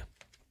hung.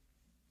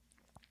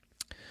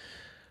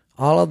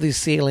 All of the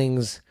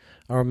ceilings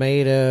are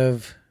made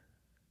of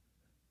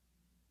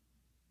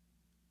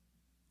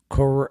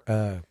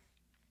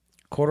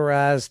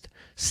cauterized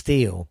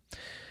steel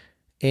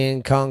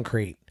and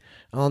concrete.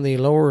 On the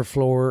lower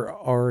floor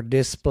are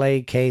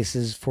display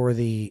cases for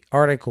the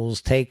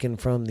articles taken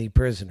from the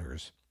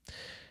prisoners.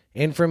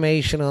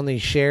 Information on the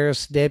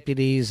sheriff's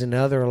deputies and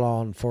other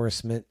law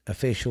enforcement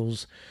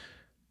officials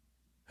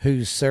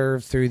who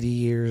served through the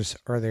years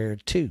are there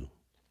too.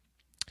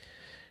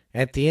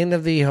 At the end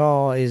of the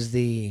hall is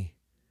the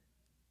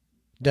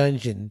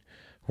dungeon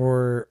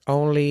where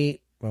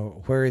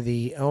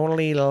the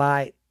only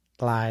light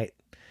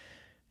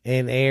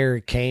and air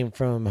came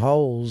from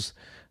holes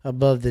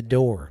above the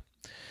door.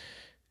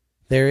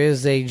 There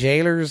is a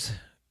jailer's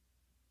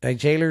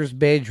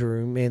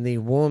bedroom and a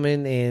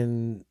woman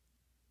in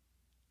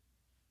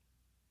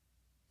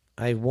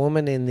one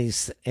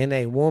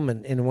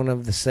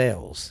of the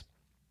cells.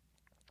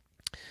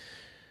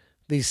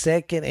 The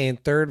second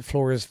and third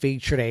floors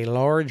featured a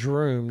large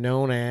room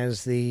known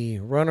as the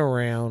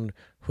runaround,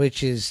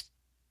 which is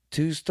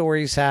 2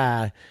 stories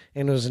high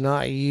and was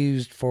not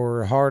used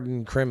for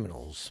hardened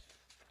criminals.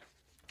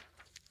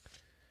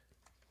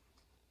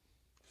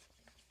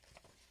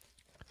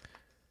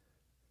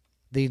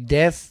 The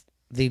death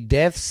The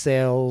death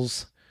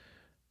cells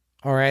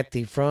are at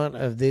the front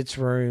of its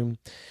room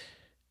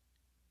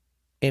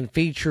and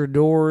feature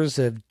doors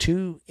of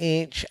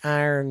 2-inch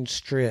iron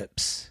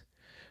strips,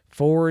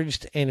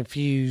 forged and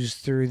fused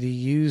through the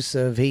use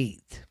of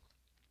heat,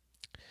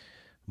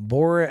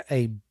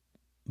 borax,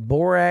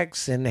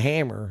 and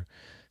hammer,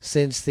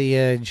 since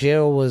the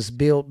jail was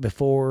built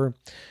before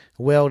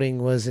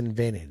welding was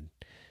invented.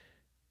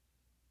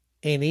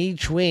 In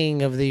each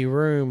wing of the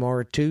room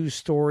are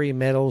 2-story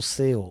metal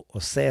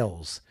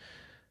cells,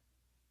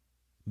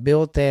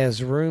 built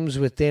as rooms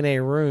within a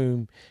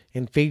room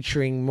and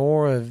featuring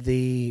more of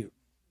the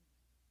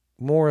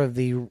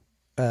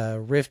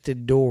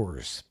rifted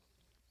doors.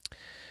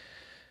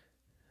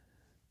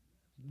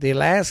 The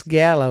last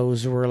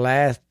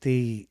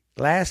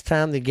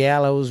time the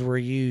gallows were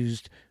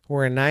used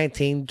were in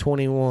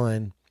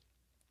 1921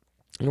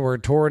 and were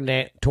torn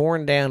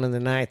down in the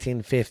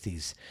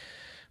 1950s.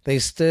 They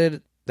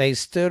stood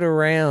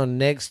around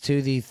next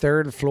to the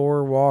third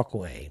floor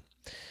walkway.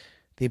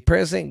 The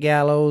present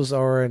gallows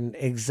are an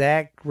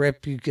exact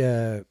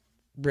oh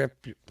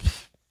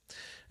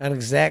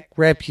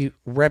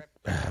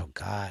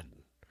God.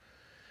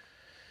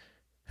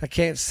 I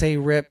can't say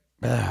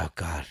oh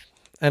God.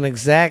 An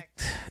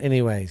exact,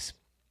 anyways.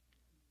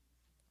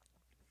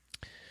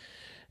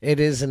 It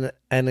is an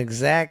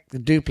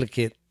exact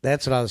duplicate.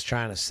 That's what I was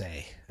trying to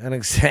say. An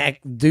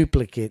exact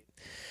duplicate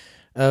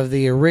of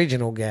the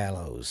original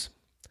gallows.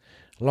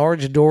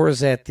 Large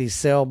doors at the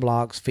cell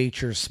blocks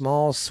feature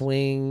small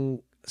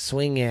swing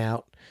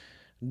out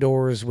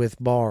doors with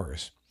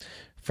bars.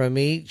 From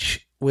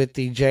each, with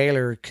the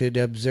jailer could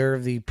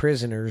observe the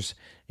prisoners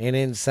and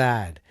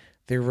inside.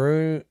 The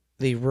room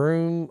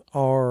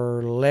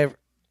are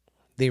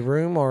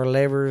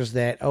levers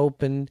that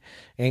open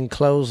and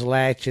close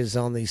latches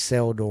on the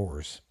cell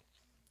doors.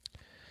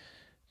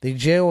 The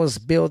jail was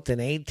built in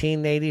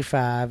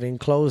 1885 and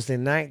closed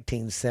in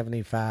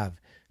 1975.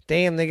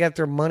 Damn, they got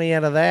their money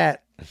out of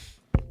that.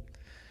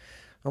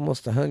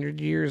 Almost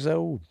 100 years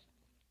old.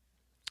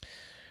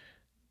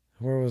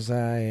 Where was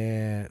I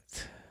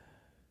at?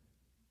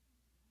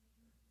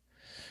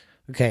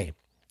 Okay.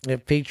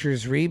 It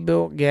features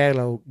rebuilt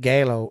gallows,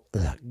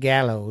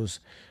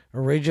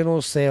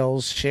 original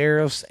cells,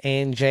 sheriff's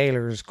and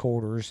jailer's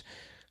quarters.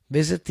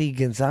 Visit the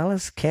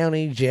Gonzales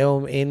County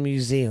Jail and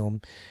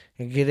Museum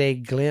and get a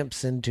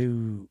glimpse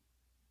into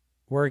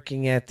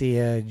working at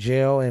the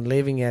jail and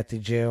living at the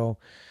jail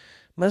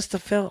must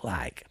have felt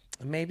like.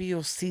 Maybe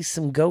you'll see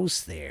some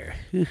ghosts there.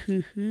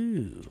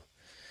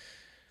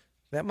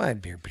 That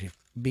might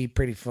be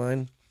pretty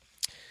fun.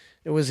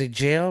 It was a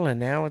jail and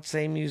now it's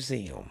a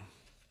museum.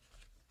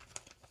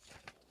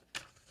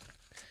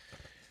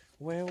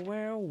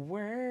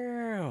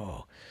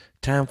 Well.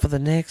 Time for the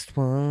next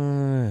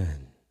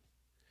one.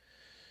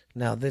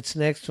 Now, this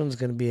next one's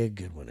going to be a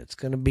good one. It's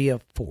going to be a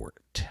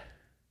fort.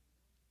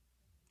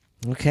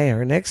 Okay,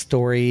 our next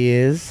story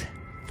is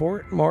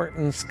Fort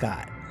Martin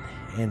Scott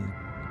in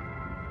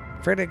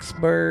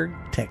Fredericksburg,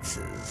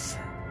 Texas.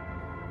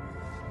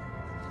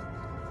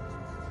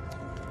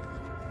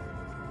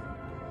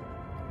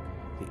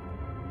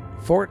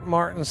 Fort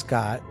Martin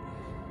Scott,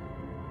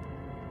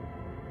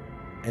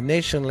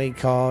 initially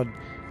called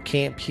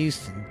Camp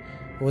Houston,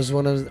 was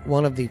one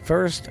of the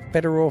first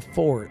federal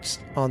forts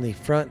on the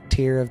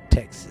frontier of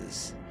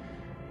Texas.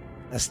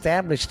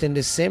 Established in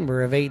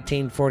December of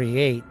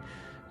 1848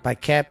 by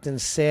Captain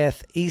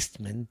Seth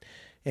Eastman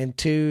and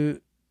 2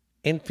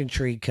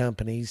 infantry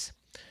companies,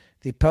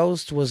 the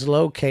post was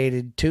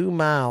located 2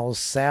 miles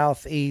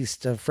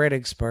southeast of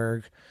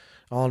Fredericksburg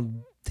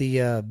on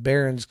the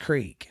Barons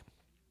Creek.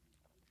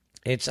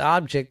 Its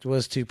object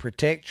was to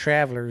protect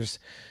travelers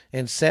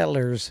and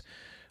settlers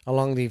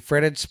along the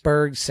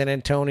Fredericksburg-San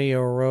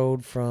Antonio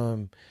Road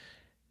from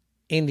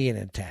Indian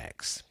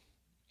attacks.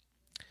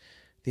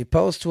 The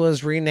post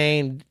was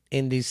renamed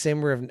in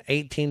December of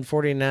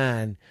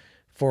 1849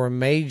 for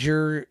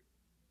Major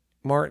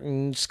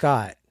Martin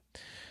Scott,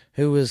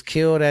 who was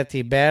killed at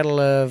the Battle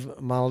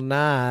of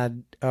Molina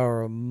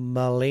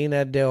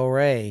del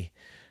Rey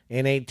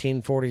in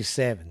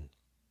 1847.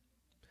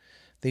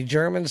 The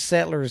German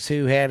settlers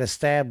who had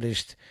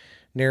established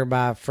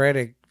nearby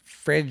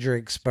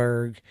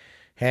Fredericksburg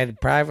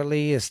had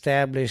privately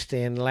established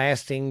and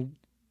lasting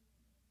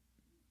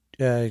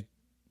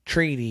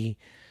treaty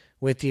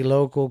with the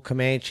local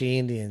Comanche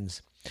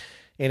Indians.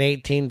 In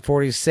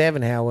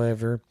 1847,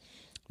 however,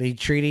 the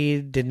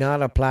treaty did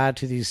not apply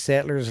to the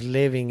settlers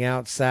living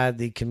outside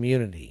the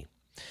community.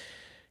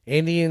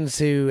 Indians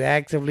who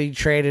actively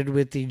traded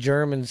with the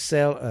German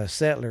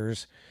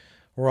settlers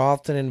were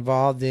often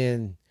involved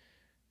in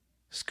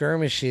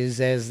skirmishes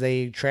as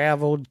they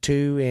traveled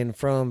to and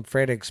from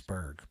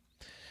Fredericksburg.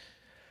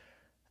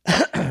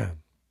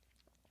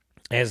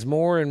 As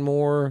more and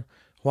more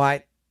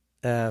white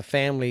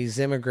families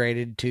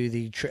immigrated to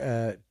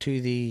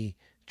the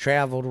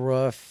traveled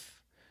rough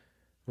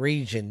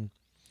region,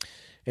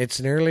 it's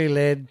nearly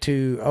led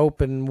to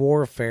open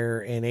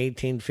warfare in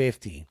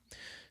 1850.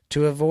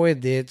 To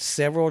avoid this,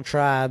 several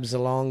tribes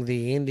along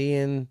the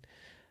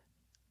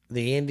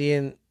the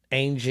Indian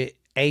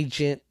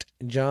agent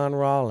John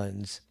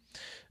Rawlins,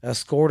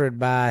 escorted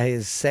by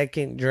his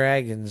second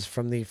dragons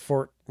from the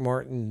Fort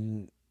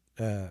Martin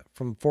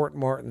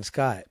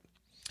Scott,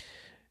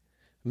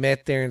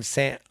 met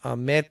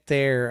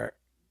there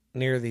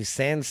near the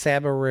San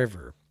Saba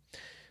River.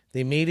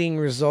 The meeting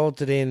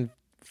resulted in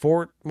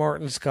Fort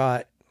Martin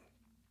Scott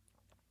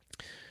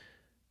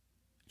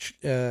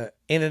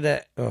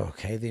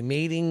The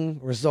meeting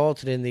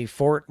resulted in the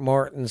Fort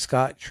Martin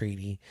Scott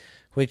Treaty,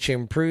 which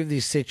improved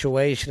the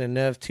situation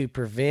enough to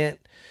prevent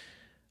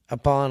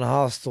upon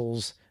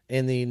hostiles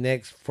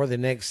for the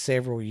next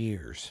several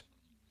years.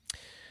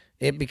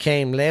 It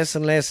became less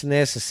and less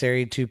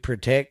necessary to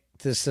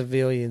protect the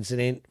civilians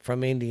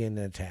from Indian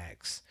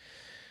attacks,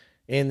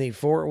 and the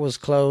fort was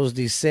closed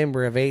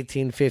December of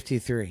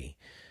 1853.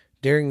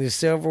 During the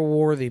Civil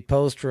War, the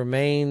post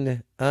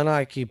remained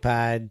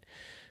unoccupied,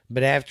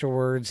 but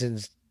afterwards, in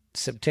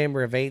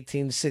September of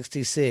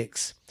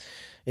 1866,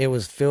 it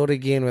was filled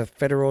again with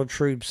federal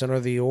troops under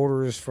the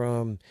orders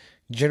from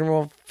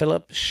General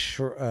Philip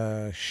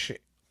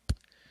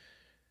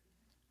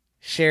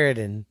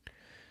Sheridan.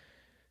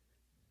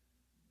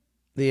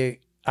 The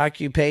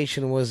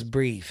occupation was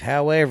brief,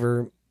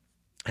 however,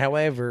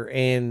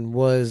 and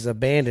was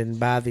abandoned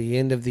by the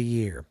end of the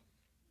year.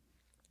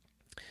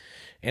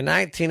 In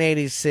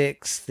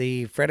 1986,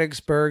 the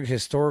Fredericksburg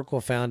Historical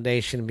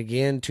Foundation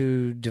began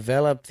to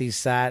develop the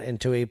site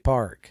into a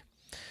park.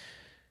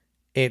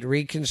 It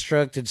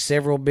reconstructed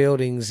several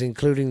buildings,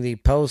 including the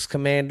post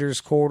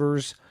commander's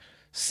quarters,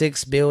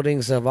 6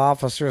 buildings of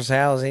officers'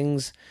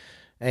 housings,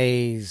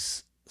 a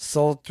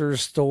Salter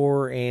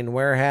store and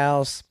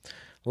warehouse,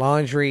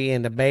 laundry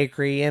and a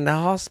bakery, and a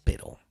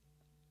hospital.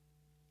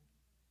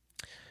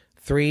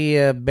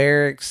 3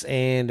 barracks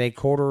and a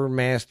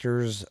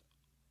quartermaster's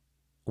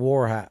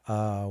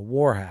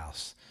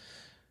warehouse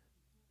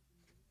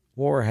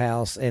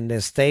and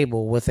a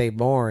stable with a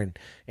barn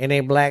and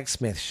a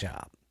blacksmith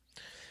shop.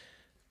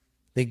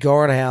 The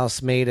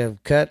guardhouse, made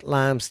of cut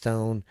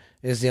limestone,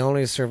 is the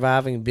only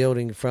surviving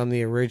building from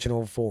the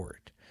original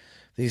fort.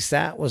 The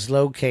site was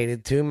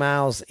located 2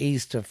 miles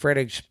east of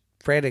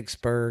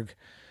Fredericksburg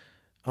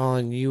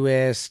on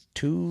US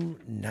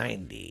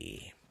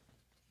 290.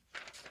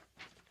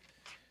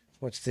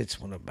 What's this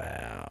one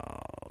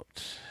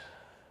about?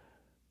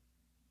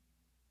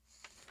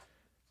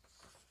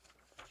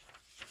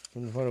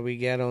 And what do we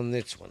got on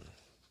this one?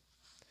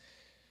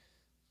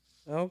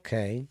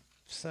 Okay,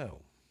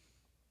 so.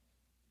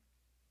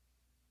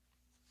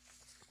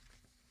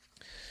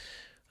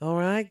 All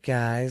right,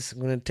 guys.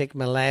 I'm going to take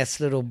my last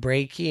little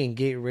breaky and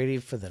get ready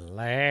for the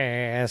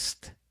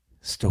last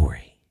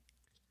story.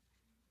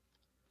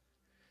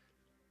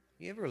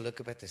 You ever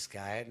look up at the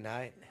sky at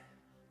night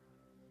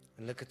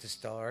and look at the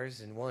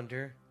stars and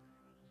wonder,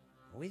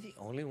 are we the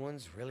only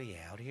ones really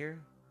out here?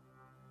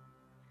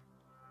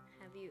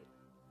 Have you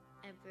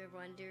ever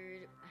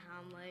wondered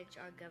how much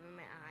our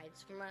government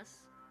hides from us?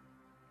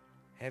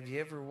 Have you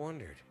ever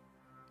wondered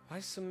why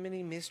so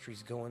many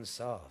mysteries go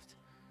unsolved?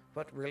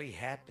 What really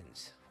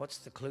happens? What's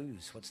the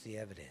clues? What's the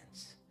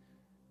evidence?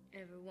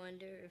 Ever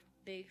wonder if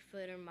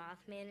Bigfoot or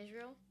Mothman is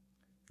real?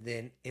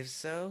 Then, if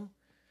so,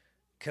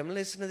 come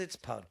listen to this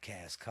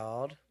podcast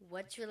called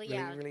What's Really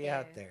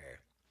Out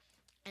There?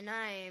 And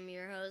I am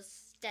your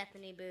host,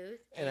 Stephanie Booth.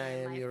 And I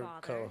am your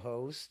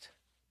co-host,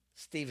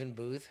 Stephen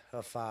Booth,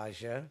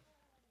 Hafaja.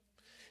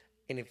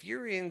 And if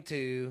you're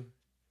into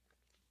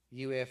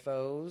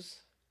UFOs,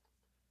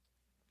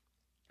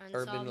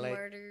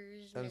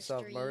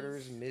 unsolved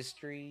murders,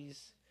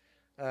 mysteries,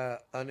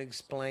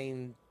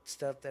 unexplained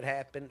stuff that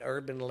happened,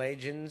 urban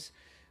legends,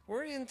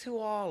 we're into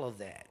all of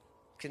that.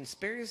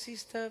 Conspiracy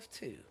stuff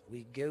too.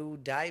 We go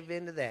dive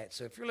into that.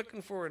 So if you're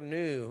looking for a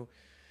new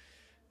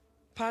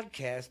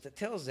podcast that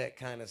tells that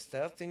kind of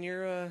stuff, then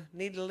you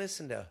need to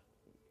listen to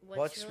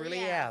What's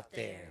Really Out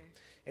There.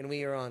 And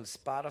we are on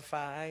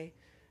Spotify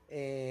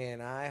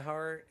and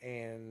iHeart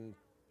and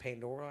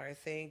Pandora, I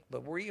think.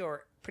 But we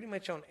are pretty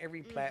much on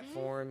every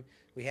platform.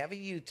 We have a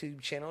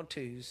YouTube channel,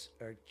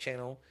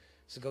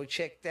 so go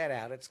check that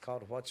out. It's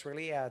called What's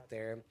Really Out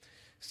There.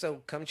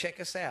 So come check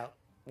us out.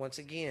 Once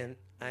again,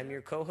 I'm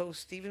your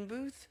co-host, Stephen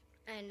Booth.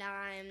 And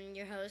I'm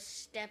your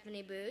host,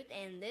 Stephanie Booth.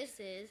 And this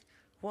is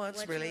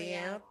What's Really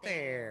Out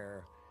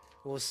There.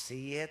 We'll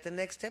see you at the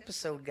next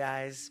episode,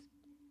 guys.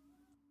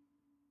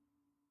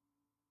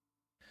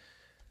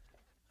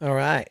 All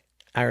right.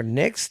 Our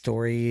next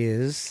story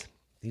is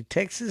the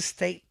Texas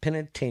State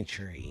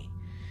Penitentiary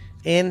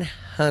in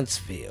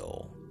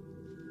Huntsville.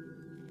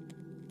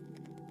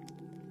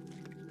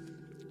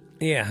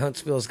 Yeah,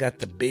 Huntsville's got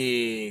the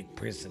big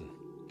prison.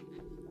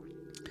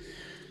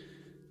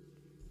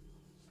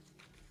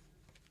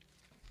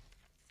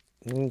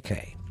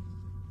 Okay.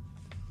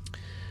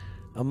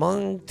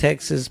 Among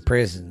Texas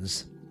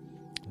prisons,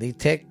 the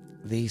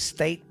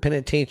state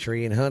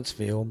penitentiary in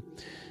Huntsville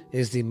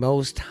is the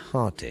most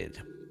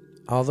haunted.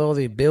 Although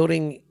the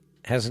building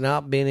has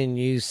not been in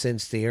use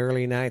since the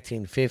early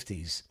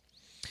 1950s,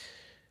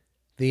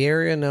 the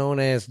area known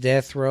as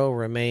Death Row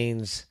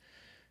remains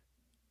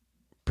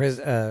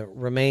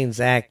remains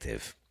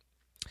active.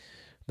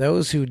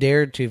 Those who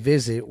dare to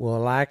visit will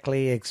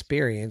likely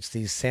experience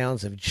these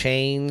sounds of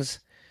chains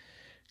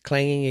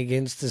clanging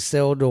against the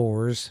cell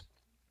doors.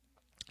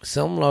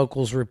 Some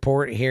locals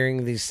report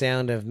hearing the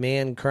sound of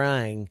men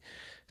crying,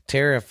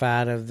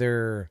 terrified of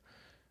their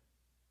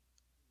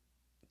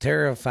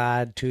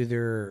terrified to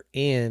their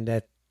end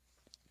at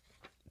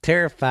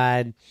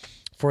terrified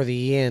for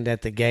the end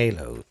at the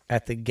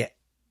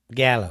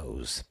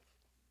gallows.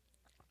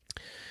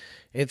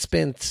 It's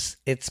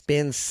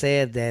been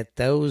said that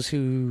those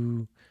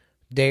who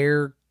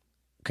dare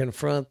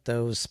confront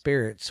those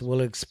spirits will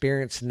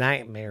experience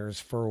nightmares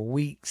for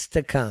weeks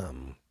to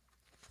come.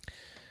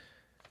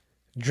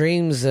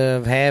 Dreams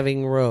of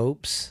having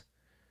ropes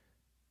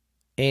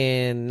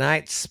and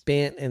nights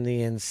spent in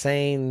the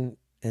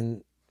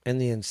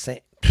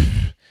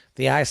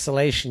the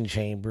isolation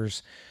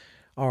chambers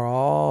are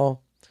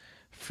all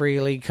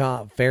fairly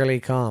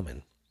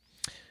common.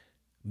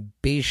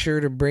 Be sure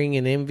to bring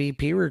an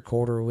MVP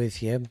recorder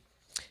with you,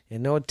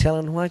 and no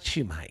telling what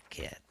you might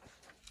get.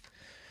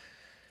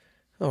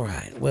 All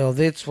right. Well,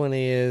 this one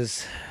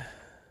is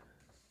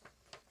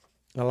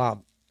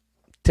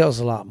tells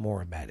a lot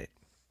more about it.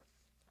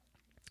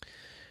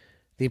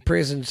 The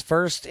prison's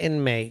first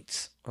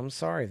inmates. I'm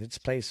sorry, this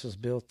place was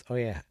built.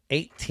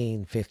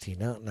 1850,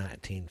 not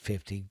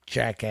 1950.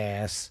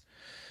 Jackass.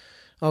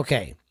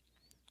 Okay.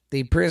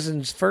 The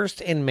prison's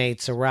first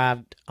inmates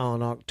arrived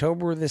on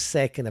October the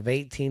 2nd of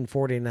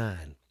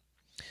 1849.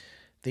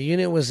 The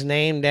unit was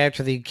named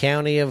after the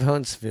county of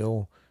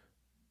Huntsville.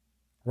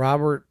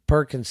 Robert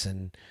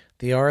Perkinson,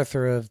 the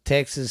author of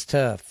Texas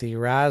Tough, The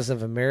Rise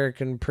of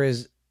American's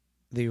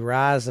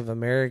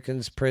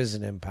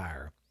Prison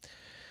Empire,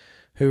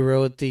 who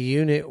wrote the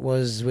unit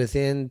was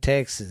within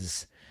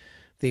Texas,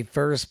 the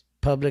first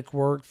public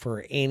work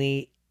for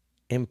any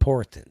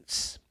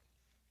importance.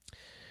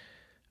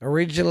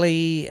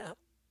 Originally,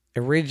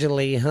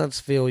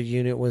 Huntsville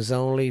unit was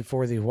only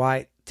for the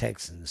white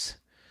Texans.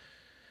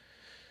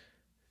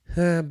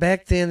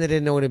 Back then, they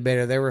didn't know any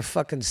better. They were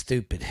fucking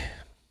stupid.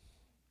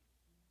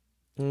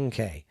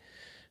 Okay.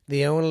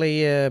 The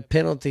only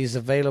penalties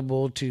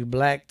available to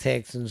black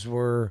Texans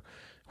were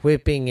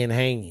whipping and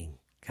hanging.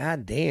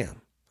 God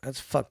damn.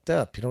 That's fucked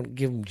up. You don't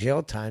give them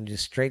jail time,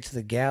 just straight to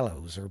the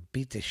gallows or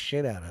beat the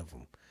shit out of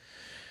them.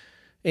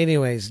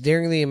 Anyways,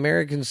 during the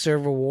American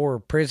Civil War,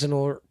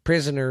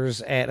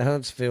 prisoners at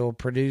Huntsville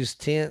produced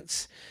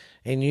tents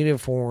and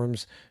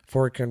uniforms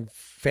for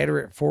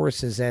Confederate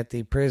forces at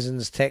the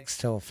prison's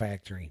textile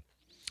factory.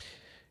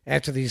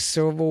 After the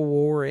Civil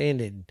War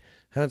ended,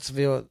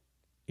 Huntsville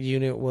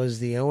unit was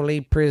the only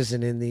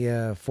prison in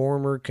the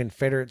former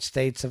Confederate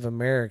States of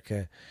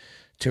America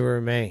to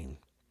remain.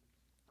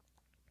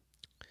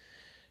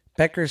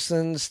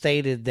 Peckerson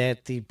stated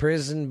that the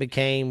prison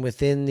became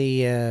within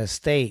the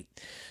state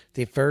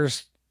the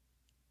first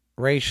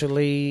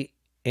racially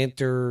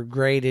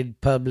integrated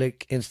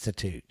public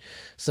institute.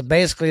 So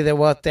basically,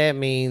 what that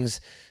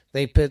means,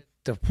 they put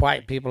the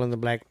white people and the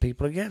black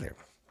people together.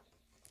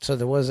 So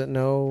there wasn't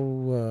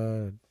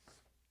no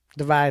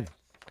divide.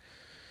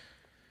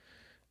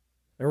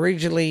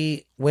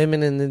 Originally,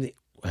 women in the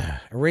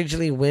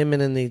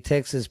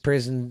Texas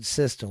prison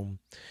system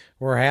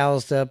were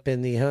housed up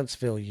in the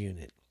Huntsville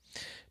unit.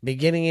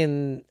 Beginning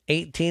in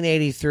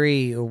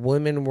 1883,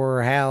 women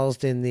were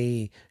housed in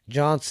the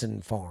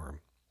Johnson Farm,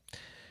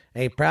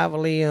 a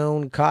privately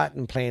owned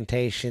cotton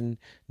plantation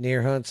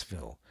near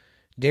Huntsville.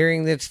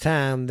 During this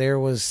time, there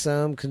was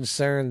some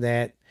concern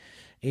that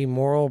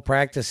immoral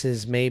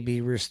practices may be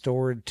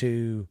restored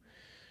in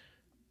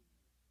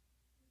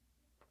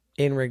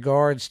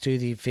regards to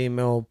the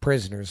female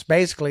prisoners.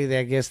 Basically,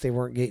 I guess they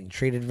weren't getting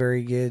treated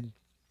very good.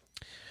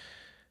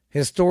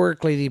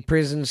 Historically, the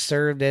prison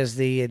served as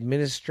the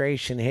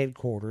administration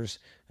headquarters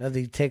of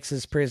the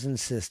Texas prison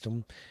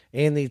system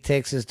and the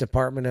Texas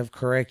Department of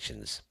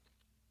Corrections.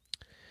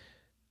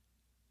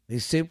 The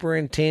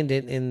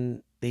superintendent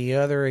and the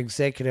other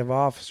executive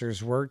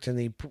officers worked in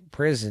the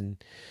prison,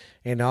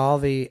 and all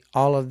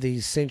of the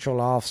central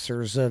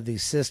officers of the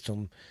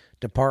system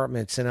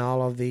departments and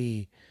all of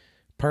the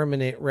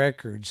permanent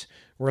records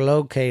were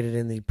located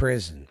in the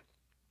prison.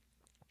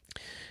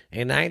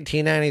 In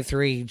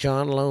 1993,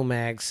 John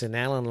Lomax and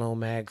Alan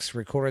Lomax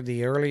recorded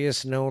the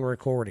earliest known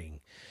recording,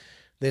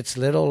 "This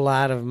Little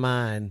Light of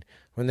Mine,"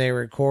 when they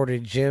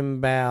recorded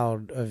Jim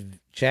Bowd of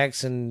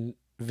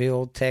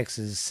Jacksonville,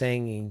 Texas,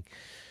 singing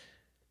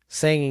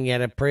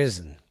at a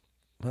prison.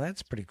 Well,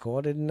 that's pretty cool.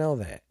 I didn't know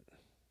that.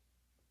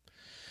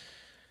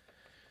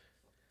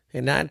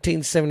 In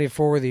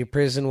 1974, the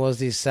prison was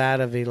the site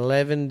of an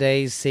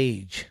 11-day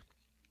siege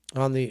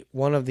on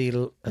one of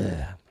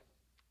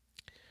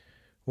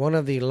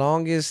the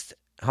longest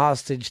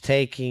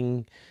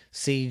hostage-taking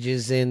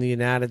sieges in the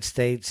United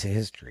States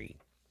history.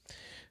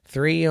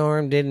 3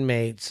 armed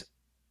inmates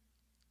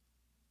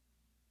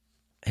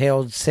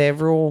held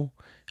several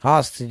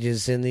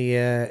hostages in the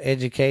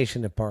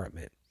education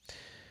department.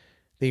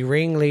 The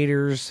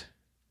ringleaders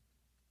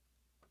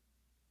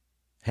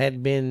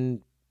had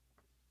been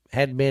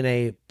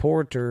a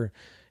porter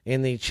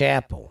in the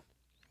chapel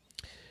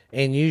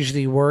and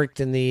usually worked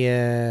in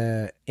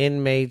the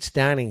inmates'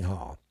 dining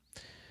hall.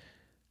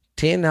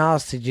 10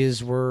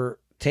 hostages were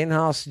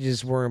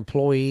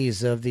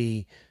employees of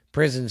the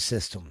prison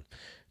system.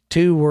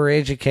 2 were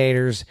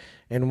educators,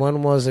 and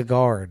 1 was a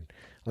guard.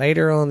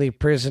 Later on, the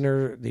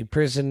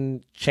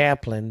prison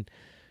chaplain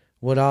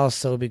would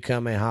also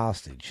become a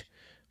hostage.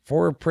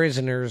 4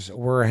 prisoners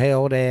were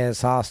held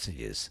as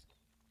hostages.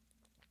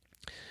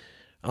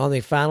 On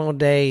the final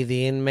day,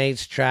 the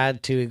inmates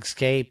tried to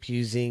escape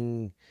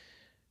using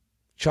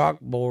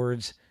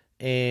chalkboards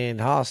and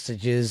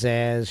hostages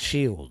as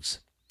shields.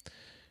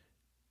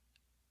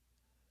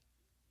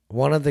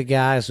 One of the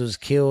guys was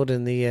killed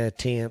in the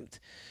attempt,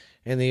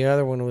 and the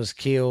other one was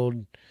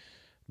killed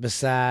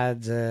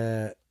besides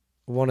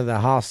one of the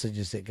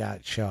hostages that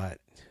got shot.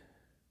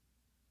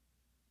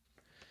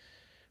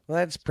 Well,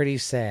 that's pretty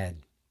sad.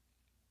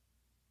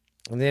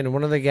 And then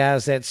one of the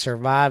guys that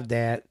survived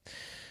that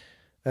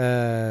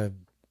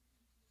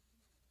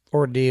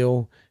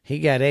ordeal, he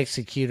got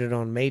executed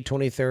on May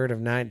 23rd of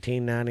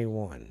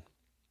 1991.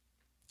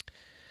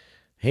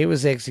 He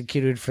was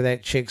executed for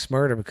that chick's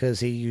murder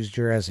because he used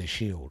her as a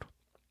shield.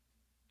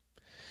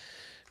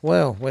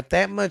 Well, with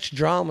that much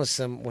drama,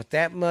 with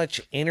that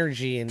much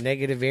energy and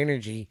negative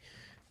energy,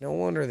 no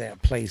wonder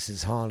that place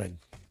is haunted.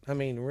 I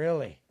mean,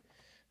 really.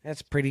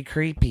 That's pretty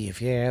creepy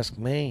if you ask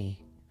me.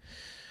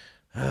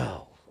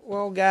 Oh,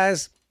 well,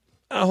 guys,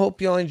 I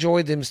hope y'all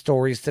enjoyed them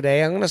stories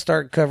today. I'm going to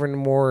start covering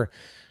more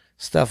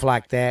stuff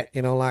like that,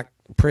 like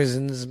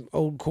prisons,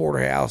 old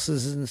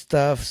courthouses and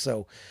stuff.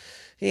 So,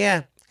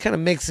 yeah, kind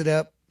of mix it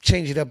up,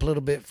 change it up a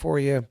little bit for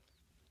you.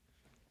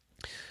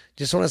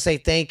 Just want to say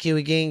thank you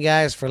again,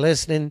 guys, for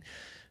listening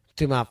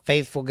to my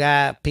faithful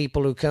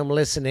people who come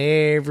listen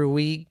every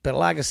week. But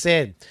like I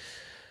said,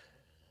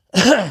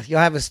 y'all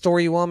have a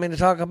story you want me to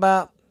talk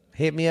about?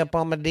 Hit me up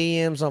on my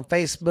DMs on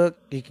Facebook.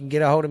 You can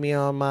get a hold of me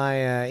on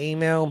my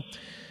email.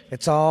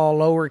 It's all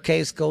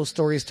lowercase ghost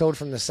stories told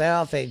from the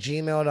south at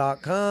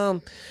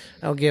gmail.com.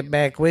 I'll get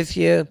back with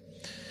you.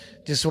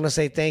 Just want to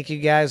say thank you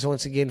guys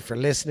once again for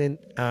listening.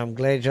 I'm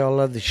glad y'all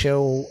love the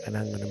show, and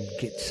I'm going to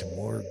get some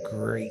more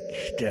great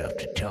stuff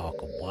to talk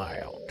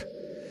about.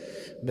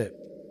 But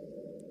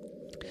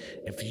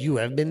if you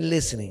have been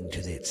listening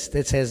to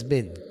this has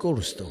been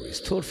Ghost Stories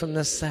Told from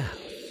the South.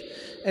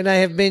 And I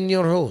have been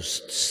your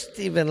host,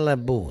 Stephen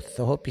LaBooth.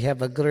 I hope you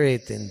have a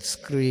great and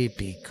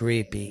creepy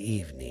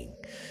evening.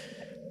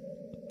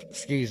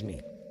 Excuse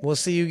me. We'll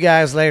see you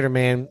guys later,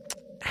 man.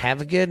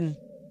 Have a good one.